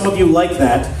 we know some of you like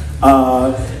that.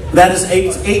 That is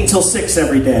 8 until 6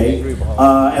 every day.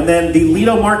 And then the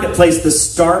Lido Marketplace, the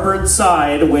starboard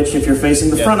side, which if you're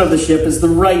facing the front of the ship is the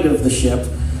right of the ship,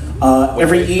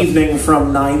 every evening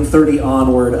from 9:30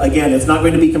 onward. Again, it's not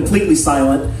going to be completely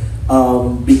silent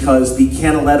because the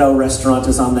Canaletto restaurant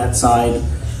is on that side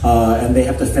and they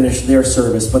have to finish their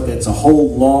service, but it's a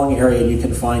whole long area you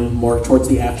can find more towards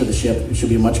the aft of the ship. It should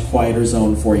be a much quieter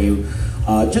zone for you.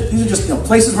 These are just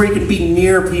places where you can be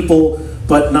near people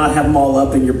but not have them all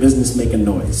up in your business making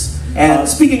noise. And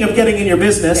speaking of getting in your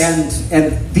business...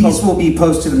 And these will be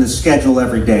posted in the schedule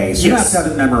every day. So you don't have to have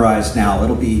it memorized now.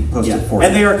 It'll be posted for you.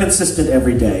 And they are consistent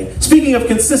every day. Speaking of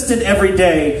consistent every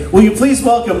day, will you please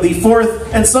welcome the fourth,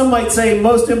 and some might say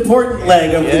most important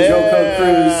leg of the JoCo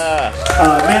Cruise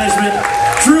management,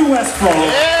 Drew Westphal.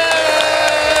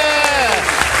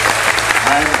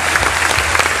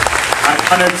 I'm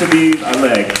honored to be a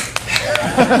leg.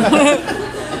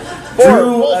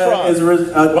 Drew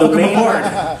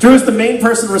Drew is the main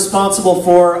person responsible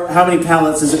for how many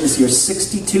pallets is it this year?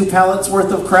 62 pallets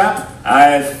worth of crap? I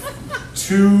have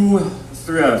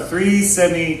three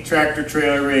semi-tractor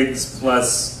trailer rigs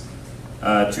plus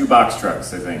 2 box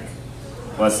trucks, I think,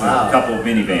 plus a couple of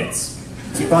minivans.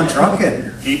 Keep on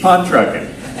trucking. Keep on trucking.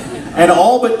 And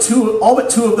all but two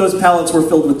of those pallets were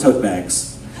filled with tote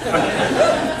bags.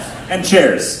 And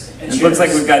chairs. It looks like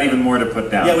we've got even more to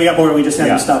put down. Yeah, we got more. We just had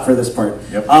to stop for this part.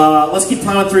 Yep. Let's keep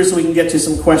plowing through so we can get to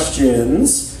some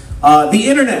questions. The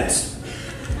internet.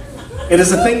 It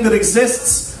is a thing that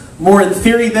exists more in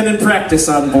theory than in practice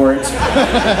on board.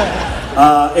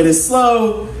 It is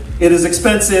slow. It is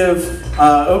expensive.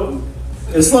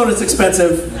 It is slow and it's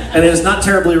expensive, and it is not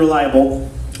terribly reliable.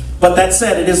 But that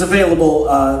said, it is available.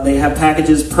 They have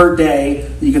packages per day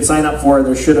that you can sign up for.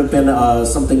 There should have been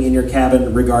something in your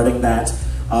cabin regarding that.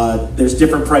 There's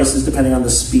different prices depending on the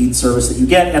speed service that you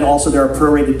get, and also there are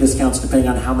prorated discounts depending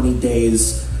on how many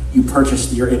days you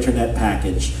purchased your internet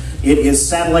package. It is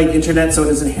satellite internet, so it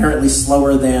is inherently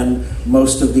slower than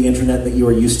most of the internet that you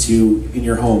are used to in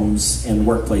your homes and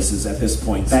workplaces at this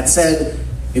point. That said,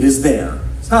 it is there.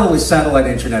 It's not only satellite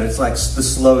internet, it's like the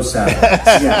slow satellite.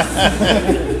 Yeah.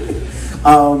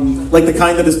 Like the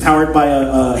kind that is powered by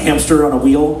a hamster on a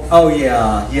wheel. Oh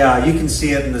yeah, you can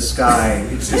see it in the sky.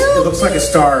 It looks like a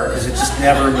star because it just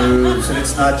never moves and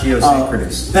it's not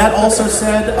geosynchronous. That also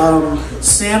said,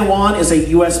 San Juan is a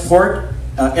U.S. port,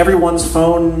 everyone's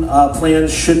phone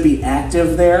plans should be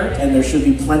active there, and there should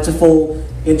be plentiful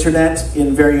internet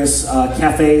in various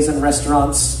cafes and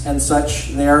restaurants and such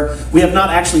there. We have not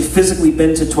actually physically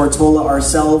been to Tortola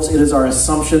ourselves. It is our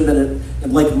assumption that it,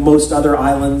 like most other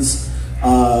islands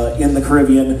in the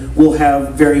Caribbean, will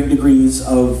have varying degrees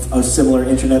of similar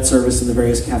internet service in the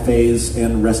various cafes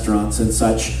and restaurants and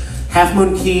such. Half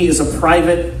Moon Cay is a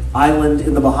private island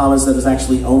in the Bahamas that is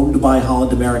actually owned by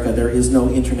Holland America. There is no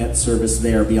internet service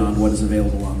there beyond what is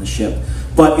available on the ship.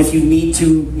 But if you need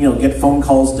to, get phone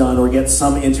calls done or get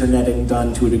some interneting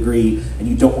done to a degree, and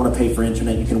you don't want to pay for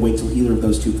internet, you can wait till either of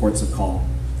those two ports of call.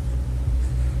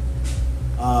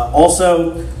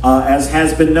 Also, as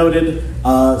has been noted,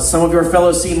 some of your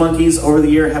fellow sea monkeys over the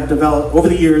years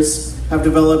have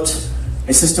developed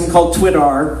a system called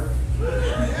Twitter.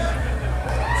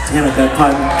 Damn it, that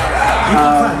pun.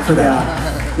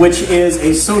 Which is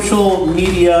a social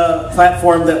media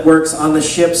platform that works on the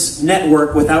ship's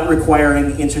network without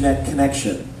requiring internet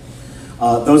connection.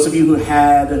 Those of you who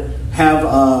have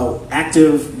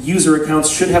active user accounts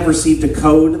should have received a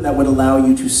code that would allow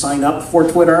you to sign up for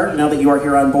Twitter now that you are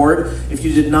here on board. If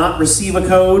you did not receive a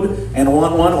code and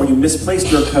want one, or you misplaced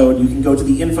your code, you can go to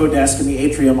the info desk in the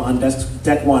atrium on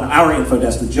deck 1, our info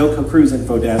desk, the JoCo Cruise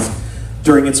info desk,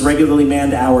 during its regularly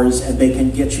manned hours, and they can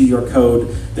get you your code.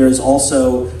 There is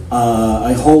also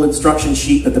a whole instruction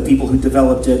sheet that the people who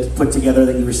developed it put together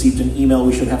that you received an email.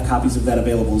 We should have copies of that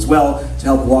available as well to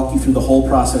help walk you through the whole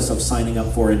process of signing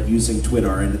up for it using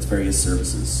Twitter and its various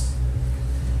services.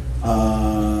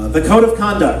 The Code of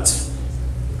Conduct.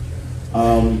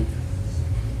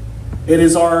 It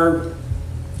is our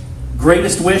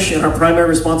greatest wish and our primary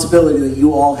responsibility that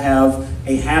you all have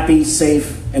a happy,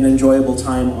 safe, and enjoyable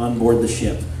time on board the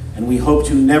ship. And we hope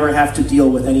to never have to deal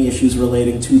with any issues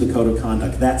relating to the Code of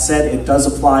Conduct. That said, it does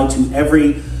apply to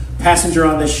every passenger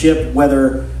on this ship,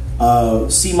 whether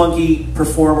sea monkey,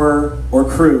 performer, or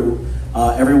crew.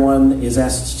 Everyone is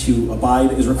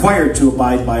required to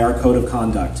abide by our Code of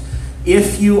Conduct.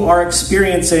 If you are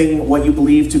experiencing what you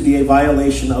believe to be a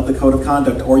violation of the Code of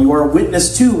Conduct, or you are a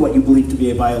witness to what you believe to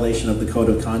be a violation of the Code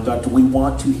of Conduct, we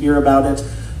want to hear about it.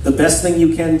 The best thing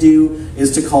you can do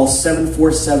is to call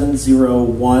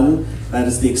 74701. That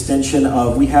is the extension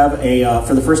of, we have a,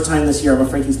 for the first time this year, I'm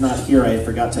afraid he's not here, I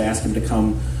forgot to ask him to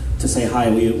come to say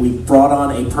hi. We brought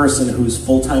on a person whose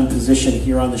full-time position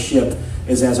here on the ship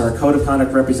is as our Code of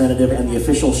Conduct representative and the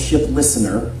official ship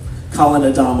listener. Colin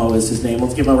Adamo is his name.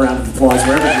 Let's give him a round of applause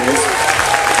wherever he is.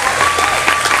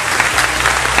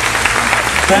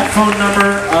 That phone number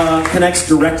connects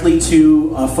directly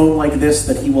to a phone like this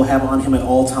that he will have on him at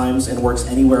all times and works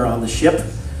anywhere on the ship.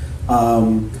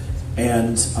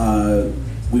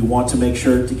 We want to make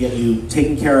sure to get you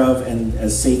taken care of and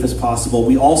as safe as possible.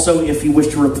 We also, if you wish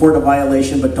to report a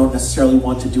violation but don't necessarily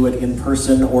want to do it in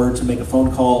person or to make a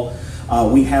phone call,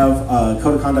 we have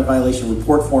Code of Conduct violation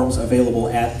report forms available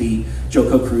at the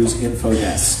JoCo Cruise info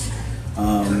desk.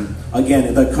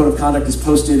 Again, the Code of Conduct is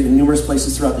posted in numerous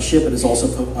places throughout the ship. It is also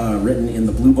written in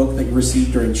the blue book that you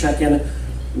received during check-in.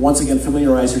 Once again,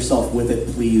 familiarize yourself with it,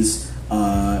 please,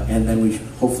 and then we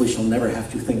hopefully shall never have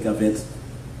to think of it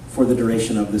for the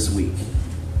duration of this week.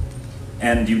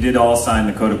 And you did all sign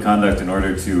the Code of Conduct in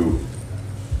order to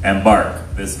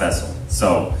embark this vessel.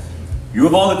 So you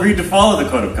have all agreed to follow the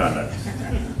Code of Conduct.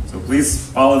 So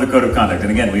please follow the Code of Conduct.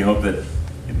 And again, we hope that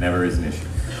it never is an issue.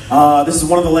 This is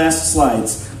one of the last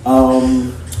slides.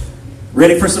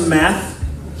 Ready for some math?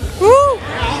 Woo!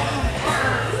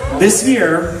 This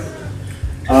year,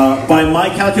 by my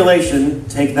calculation,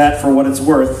 take that for what it's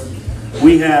worth,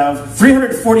 we have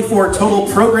 344 total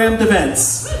programmed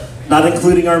events, not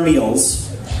including our meals,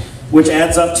 which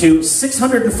adds up to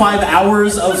 605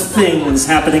 hours of things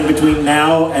happening between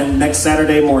now and next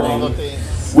Saturday morning.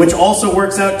 Which also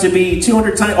works out to be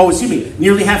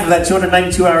nearly half of that,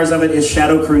 292 hours of it is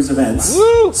Shadow Cruise events,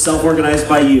 self-organized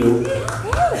by you,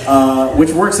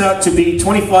 which works out to be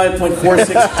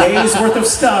 25.46 days worth of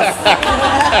stuff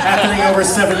happening over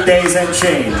 7 days and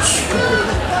change.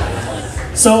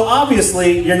 So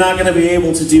obviously, you're not going to be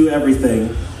able to do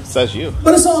everything. Says you.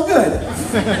 But it's all good.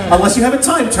 Unless you have a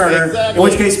time turner, exactly. In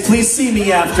which case, please see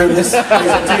me after this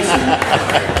presentation.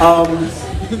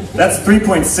 That's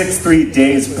 3.63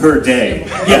 days per day.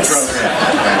 Yes.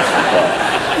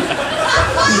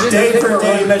 Day per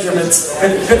day measurements.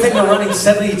 Good thing we're running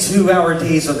 72-hour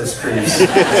days on this cruise.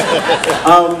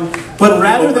 But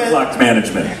rather than overclocked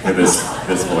management at this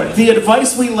point. The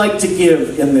advice we like to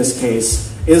give in this case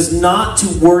is not to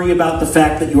worry about the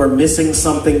fact that you are missing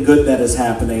something good that is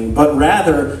happening, but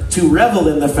rather to revel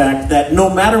in the fact that no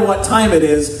matter what time it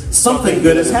is, something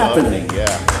good is happening. Yeah.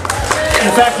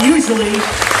 In fact, usually,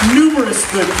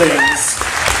 numerous good things.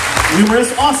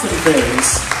 Numerous awesome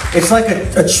things. It's like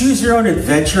a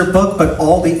choose-your-own-adventure book, but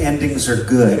all the endings are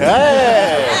good.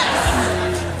 Hey.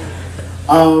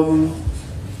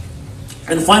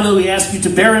 And finally, we ask you to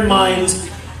bear in mind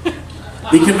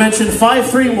the convention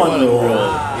 531 rule.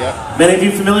 Yep. Many of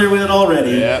you familiar with it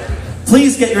already. Yep.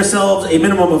 Please get yourselves a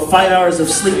minimum of 5 hours of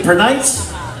sleep per night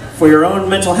for your own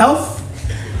mental health.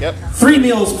 Yep. 3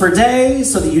 meals per day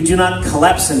so that you do not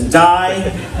collapse and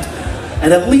die.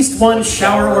 And at least 1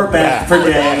 shower or bath per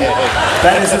day.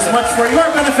 That is as much for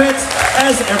your benefit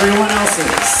as everyone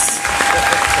else's.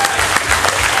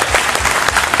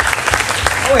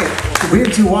 Oh, wait,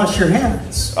 weird to wash your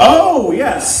hands. Oh,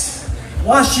 yes.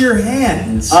 Wash your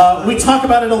hands. We talk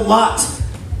about it a lot.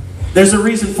 There's a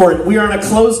reason for it. We are in a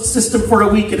closed system for a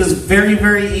week. It is very,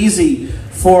 very easy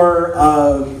for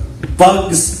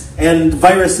bugs and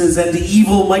viruses and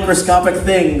evil microscopic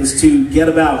things to get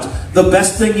about. The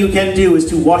best thing you can do is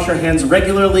to wash your hands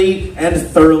regularly and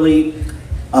thoroughly.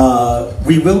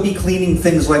 We will be cleaning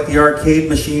things like the arcade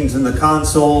machines and the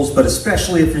consoles, but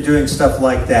especially if you're doing stuff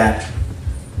like that,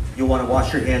 you'll want to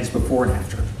wash your hands before and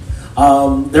after.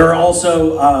 There are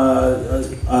also,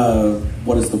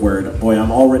 what is the word? Boy,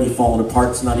 I'm already falling apart.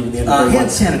 It's not even the end of the hand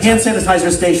sanitizer. Hand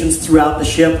sanitizer stations throughout the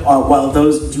ship. While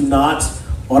those do not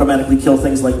automatically kill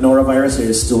things like norovirus, it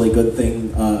is still a good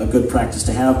thing, a good practice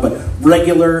to have. But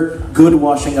regular, good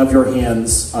washing of your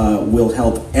hands will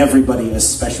help everybody,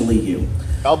 especially you.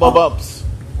 Elbow bumps.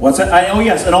 What's that? Oh,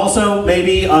 yes. And also,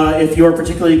 maybe if you're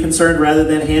particularly concerned, rather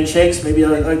than handshakes, maybe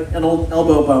an old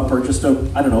elbow bump or just a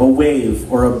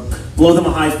wave or blow them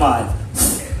a high five.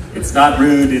 It's not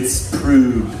rude, it's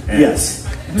prude. Yes.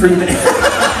 Prude.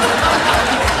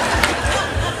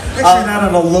 Picture that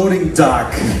on a loading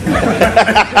dock.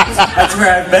 That's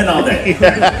where I've been all day.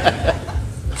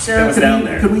 Sarah, down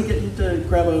there. could we get you to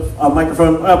grab a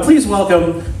microphone? Please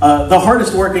welcome the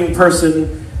hardest working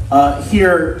person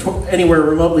here anywhere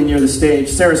remotely near the stage,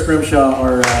 Sarah Scrimshaw,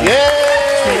 our stage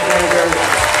manager.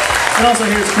 And also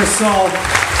here's Chris Saul.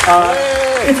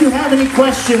 If you have any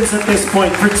questions at this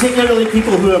point, particularly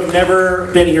people who have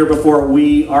never been here before,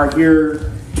 we are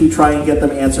here to try and get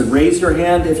them answered. Raise your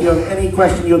hand if you have any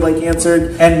question you would like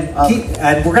answered. And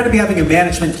we're going to be having a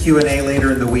management Q&A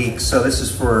later in the week, so this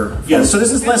is for... Yeah, so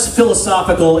this is less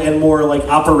philosophical and more like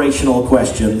operational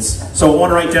questions. So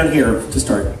one right down here to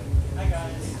start.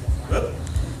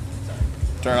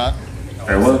 Turn on.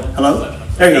 Very well. Hello?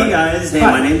 There you go. Hey guys, hey,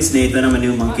 Hi. my name's Nathan, I'm a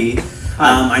new monkey.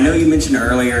 I know you mentioned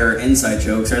earlier inside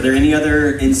jokes. Are there any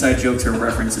other inside jokes or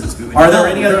references? Are there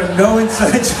any other... No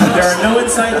inside jokes. There are no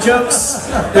inside jokes.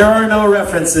 There are no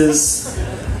references.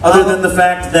 Other than the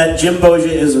fact that Jim Boja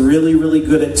is really, really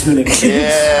good at tuning.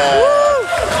 Yeah.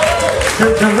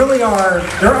 There really are.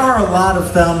 There are a lot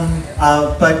of them,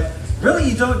 but really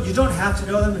you don't have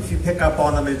to know them. If you pick up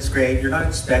on them, it's great. You're not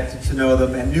expected to know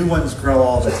them, and new ones grow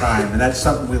all the time, and that's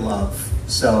something we love.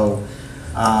 So.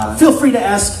 Feel free to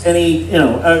ask any,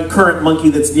 a current monkey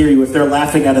that's near you if they're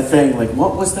laughing at a thing. Like,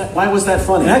 what was that? Why was that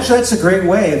funny? And actually, that's a great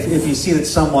way. If you see that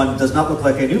someone does not look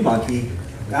like a new monkey,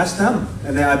 ask them,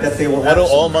 and then I bet they will. What do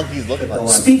all monkeys look like?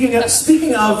 Speaking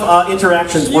of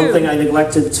interactions, one thing I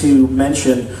neglected to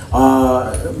mention.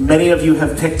 Many of you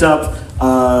have picked up.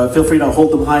 Feel free to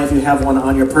hold them high if you have one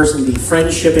on your person. The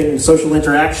friendshipping social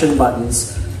interaction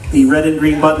buttons. The red and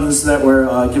green buttons that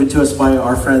were given to us by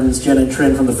our friends Jen and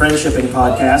Trin from the Friendshipping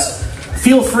podcast.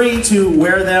 Feel free to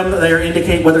wear them. They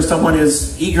indicate whether someone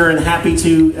is eager and happy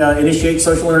to initiate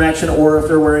social interaction, or if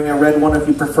they're wearing a red one. If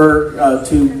you prefer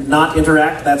to not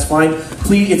interact, that's fine.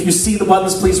 Please, if you see the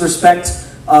buttons, please respect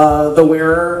the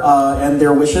wearer and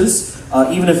their wishes.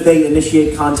 Even if they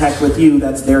initiate contact with you,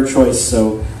 that's their choice.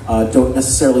 So don't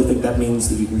necessarily think that means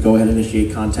that you can go ahead and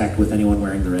initiate contact with anyone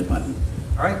wearing the red button.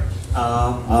 All right.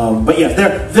 But yeah,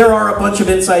 there are a bunch of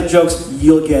inside jokes.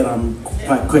 You'll get them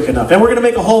quite quick enough. And we're going to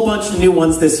make a whole bunch of new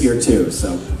ones this year, too.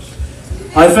 So, in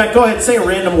fact, go ahead, say a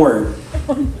random word.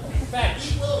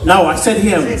 No, I said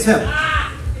him. It's him.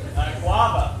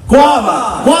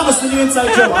 Guava. Guava's the new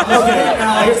inside joke. Okay,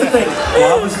 now here's the thing.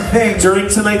 Guava's the thing. During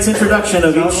tonight's introduction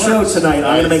of each show tonight,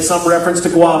 I'm going to make some reference to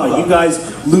guava. You guys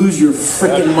lose your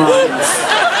freaking minds.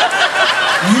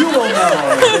 You will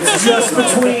know. It's just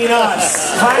between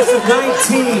us. Class of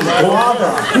 19,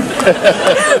 Guava.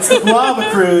 It's the Guava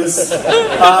Cruise.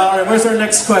 All right, where's our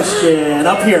next question?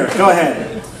 Up here. Go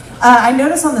ahead. I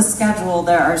notice on the schedule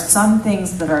there are some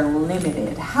things that are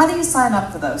limited. How do you sign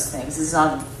up for those things? Is it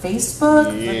on Facebook,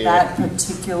 for that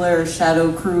particular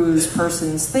Shadow Cruise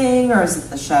person's thing, or is it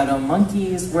the Shadow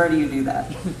Monkeys? Where do you do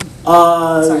that?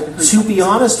 To be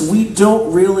honest, we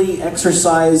don't really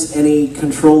exercise any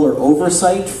control or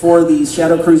oversight for the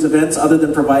Shadow Cruise events other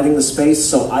than providing the space,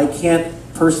 so I can't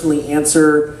personally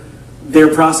answer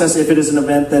their process if it is an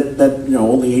event that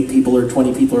only 8 people or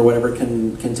 20 people or whatever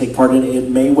can take part in. It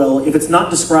may well, if it's not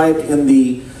described in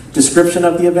the description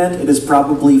of the event, it is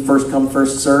probably first come,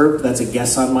 first served. That's a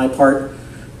guess on my part.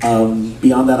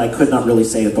 Beyond that, I could not really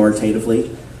say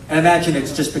authoritatively. I imagine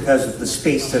it's just because of the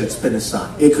space that it's been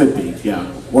assigned. It could be, yeah.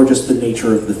 Or just the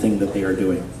nature of the thing that they are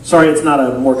doing. Sorry, it's not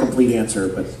a more complete answer,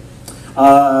 but...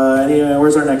 anyway,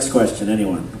 where's our next question?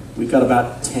 Anyone? We've got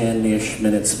about 10-ish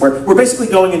minutes. We're basically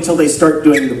going until they start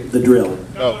doing the drill.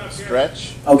 Oh,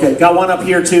 stretch? Okay, got one up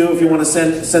here too, if you want to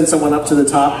send someone up to the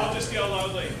top. I'll just yell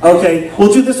loudly. Okay,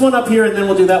 we'll do this one up here and then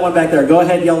we'll do that one back there. Go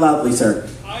ahead, yell loudly, sir.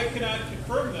 I cannot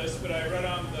confirm this, but I read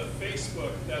on the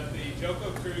Facebook that the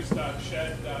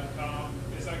JoCoCruise.shed.com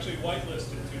is actually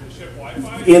whitelisted to the ship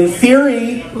Wi-Fi. In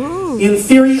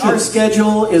theory, our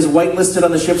schedule is whitelisted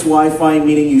on the ship's Wi-Fi,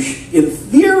 meaning you, in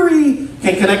theory,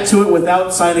 can connect to it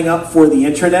without signing up for the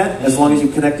internet, as long as you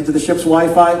connected to the ship's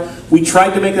Wi-Fi. We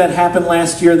tried to make that happen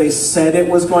last year. They said it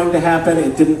was going to happen.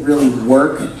 It didn't really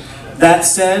work. That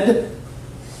said,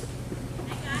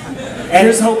 and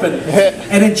here's hoping.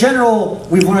 And in general,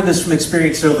 we've learned this from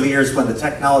experience over the years when the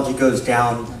technology goes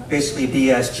down, basically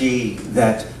BSG,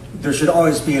 that there should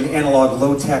always be an analog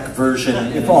low-tech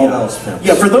version if all else fails.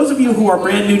 Yeah, for those of you who are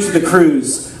brand new to the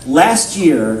cruise, last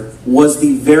year was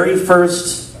the very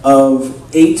first of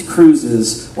 8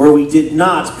 cruises where we did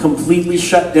not completely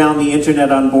shut down the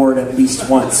internet on board at least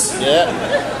once. Yeah.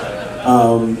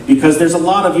 Because there's a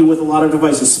lot of you with a lot of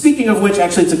devices. Speaking of which,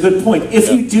 actually, it's a good point. If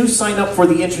you do sign up for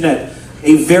the internet,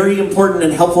 a very important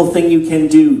and helpful thing you can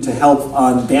do to help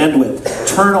on bandwidth,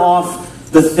 turn off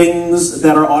the things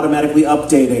that are automatically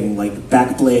updating, like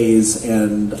Backblaze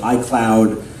and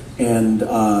iCloud and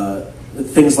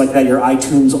things like that, your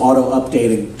iTunes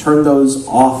auto-updating. Turn those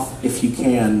off if you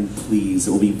can, please.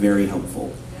 It will be very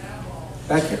helpful.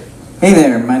 Back here. Hey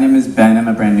there, my name is Ben. I'm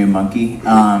a brand new monkey.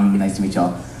 Nice to meet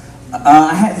y'all.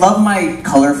 I love my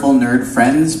colorful nerd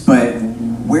friends, but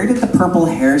where did the purple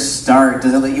hair start?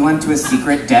 Does it let you onto a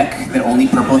secret deck that only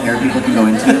purple hair people can go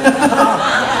into?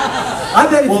 I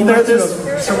bet if you went to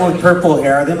someone with purple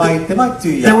hair, they might do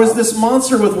you. There was this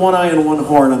monster with one eye and one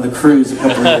horn on the cruise a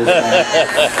couple of years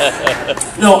back.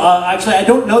 No, actually, I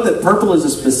don't know that purple is a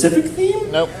specific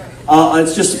theme. Nope.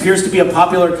 It just appears to be a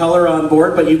popular color on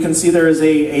board, but you can see there is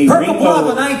a Purple rainbow.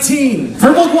 Guava 19!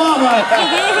 Purple Guava!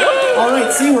 All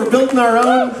right, see, we're building our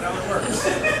own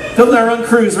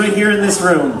cruise right here in this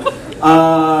room.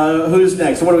 Who's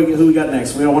next? Who we got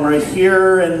next? We got one right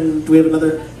here, and do we have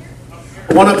another?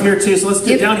 One up here too, so let's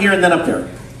do down here and then up there.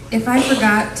 If I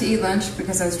forgot to eat lunch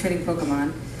because I was trading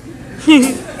Pokemon,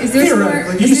 is there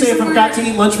somewhere? Did you say if I forgot to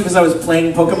eat lunch because I was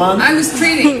playing Pokemon? I was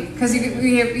trading because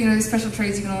we have special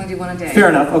trades. You can only do one a day. Fair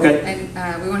enough. Okay. And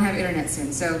we won't have internet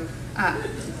soon. So,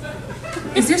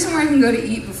 is there somewhere I can go to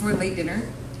eat before late dinner?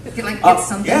 Get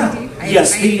something to eat?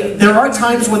 Yes. There are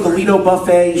times when the Lido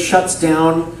buffet shuts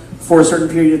down for a certain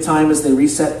period of time as they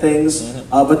reset things.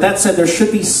 But that said, there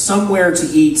should be somewhere to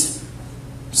eat.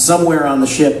 Somewhere on the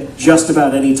ship, just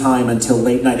about any time until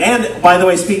late night. And, by the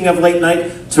way, speaking of late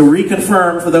night, to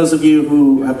reconfirm for those of you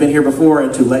who have been here before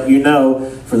and to let you know,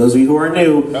 for those of you who are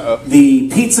new, the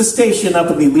pizza station up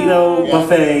at the Lido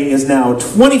buffet is now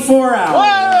 24 hours.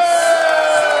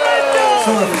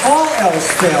 So if all else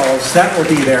fails, that will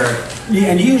be there.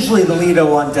 And usually the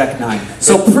Lido on deck 9.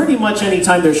 So pretty much any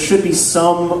time there should be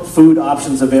some food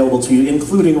options available to you,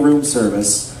 including room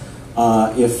service,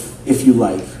 if you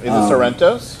like. Is it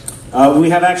Sorrento's? We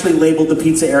have actually labeled the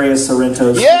pizza area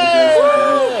Sorrento's.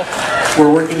 Yeah!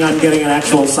 We're working on getting an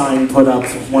actual sign put up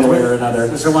one way or another.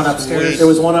 Is there one upstairs? There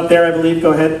was one up there, I believe.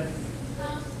 Go ahead.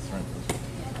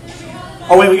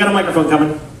 Oh wait, we got a microphone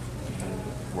coming.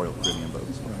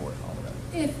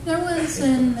 If there was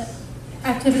an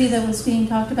activity that was being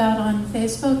talked about on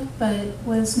Facebook, but it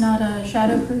was not a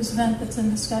Shadow Cruise event that's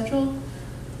in the schedule,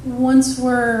 once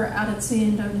we're out at sea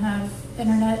and don't have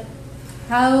internet,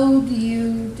 how do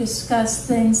you discuss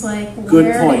things like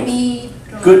where to eat?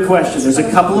 Good question. There's a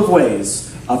couple of ways.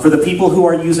 For the people who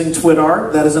are using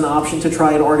Twitter, that is an option to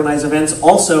try and organize events.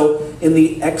 Also, in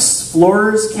the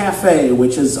Explorers Cafe,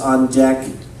 which is on deck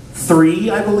 3,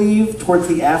 I believe, towards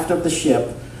the aft of the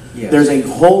ship, there's a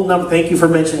whole number. Thank you for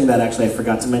mentioning that, actually. I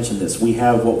forgot to mention this. We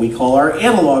have what we call our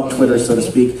analog Twitter, so to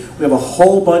speak. We have a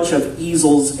whole bunch of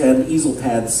easels and easel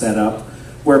pads set up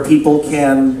where people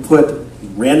can put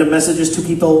random messages to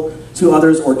people to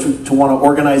others, or to want to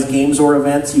organize games or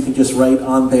events, you can just write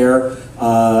on there.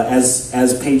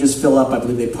 As pages fill up, I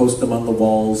believe they post them on the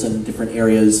walls and different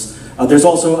areas. There's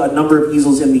also a number of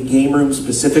easels in the game room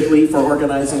specifically for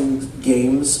organizing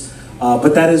games.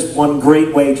 But that is one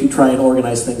great way to try and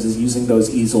organize things, is using those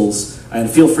easels. And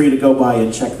feel free to go by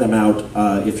and check them out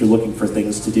if you're looking for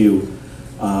things to do.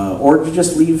 Or to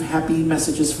just leave happy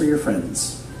messages for your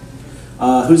friends.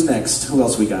 Who's next? Who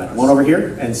else we got? One over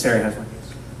here? And Sarah has one.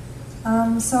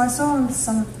 So I saw on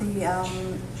some of the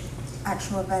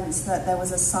actual events that there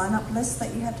was a sign-up list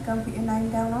that you had to go and put your name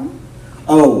down on.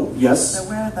 Oh, yes. So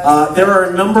where are those? There are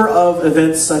a number of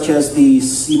events such as the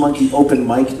Sea Monkey Open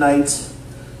Mic Night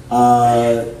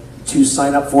to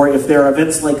sign up for. If there are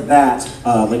events like that,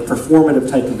 like performative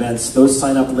type events, those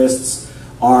sign-up lists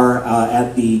are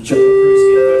at the JoCo Cruise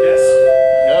info desk.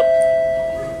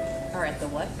 Or at the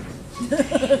what?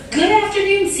 Good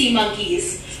afternoon, Sea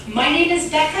Monkeys. My name is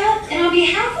Becca, and on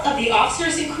behalf of the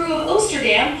officers and crew of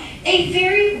Oosterdam, a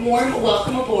very warm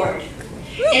welcome aboard.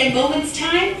 In a moment's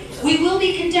time, we will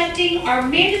be conducting our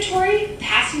mandatory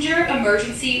passenger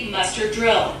emergency muster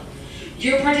drill.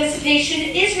 Your participation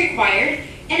is required,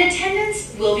 and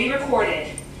attendance will be recorded.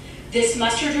 This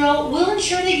muster drill will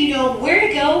ensure that you know where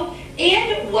to go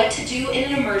and what to do in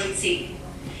an emergency.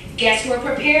 Guests who are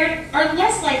prepared are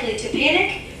less likely to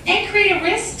panic and create a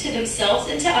risk to themselves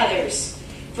and to others.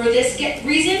 For this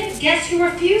reason, guests who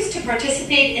refuse to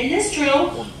participate in this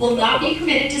drill will not be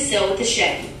permitted to sail with the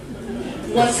ship.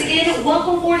 Once again,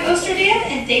 welcome aboard Oosterdam,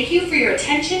 and thank you for your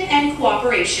attention and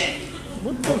cooperation.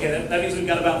 Okay, that means we've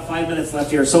got about 5 minutes left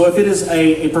here. So if it is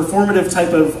a performative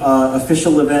type of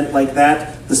official event like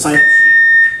that, the sign-up sheet.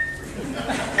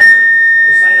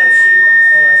 The sign-up sheet.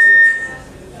 Oh, I see it.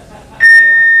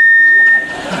 Hang on.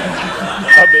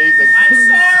 Amazing. I'm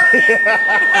sorry!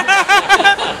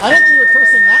 I didn't think you were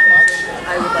cursing that much.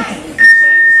 I would like to leave.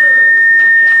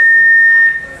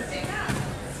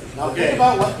 Now think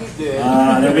about what you did.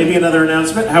 There may be another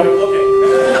announcement. Okay.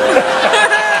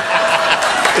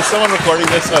 Is someone recording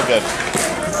this? Oh, good.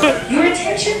 Your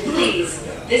attention, please.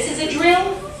 This is a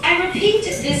drill. I repeat,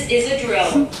 this is a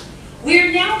drill. We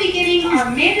are now beginning our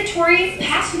mandatory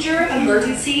passenger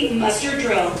emergency muster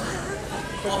drill.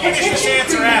 Attention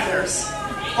crew members.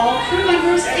 All crew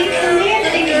members in command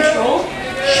and control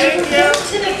should report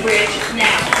to the bridge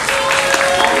now.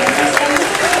 All members of the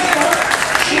control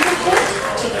should report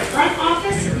to the front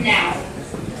office now.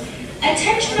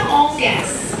 Attention all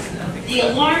guests. The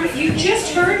alarm you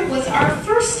just heard was our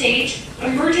first stage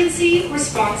emergency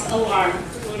response alarm.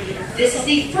 This is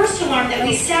the first alarm that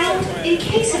we sound in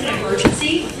case of an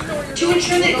emergency to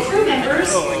ensure that crew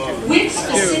members with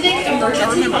specific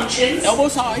emergency functions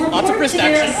report to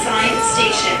their assigned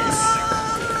stations.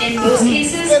 In most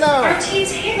cases, our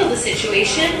teams handle the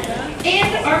situation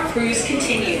and our cruise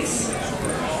continues.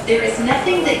 There is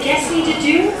nothing that guests need to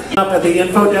do. Up at the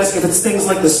info desk, if it's things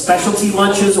like the specialty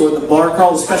lunches or the bar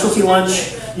crawl, the specialty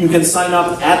lunch, you can sign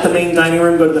up at the main dining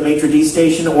room, go to the maitre d'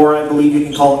 station, or I believe you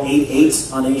can call 88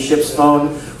 on any ship's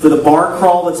phone. For the bar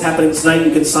crawl that's happening tonight,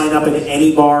 you can sign up in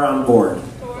any bar on board.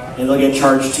 And they'll get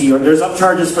charged to your, there's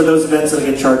upcharges for those events that'll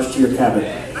get charged to your cabin.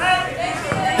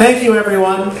 Thank you,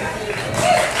 everyone.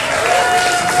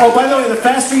 Oh, by the way, the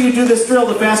faster you do this drill,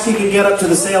 the faster you can get up to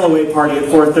the sail away party at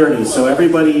 4:30. So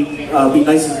everybody be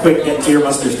nice and quick, get to your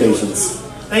muster stations.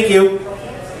 Thank you.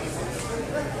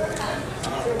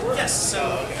 Yes, so,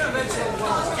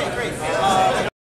 okay, great.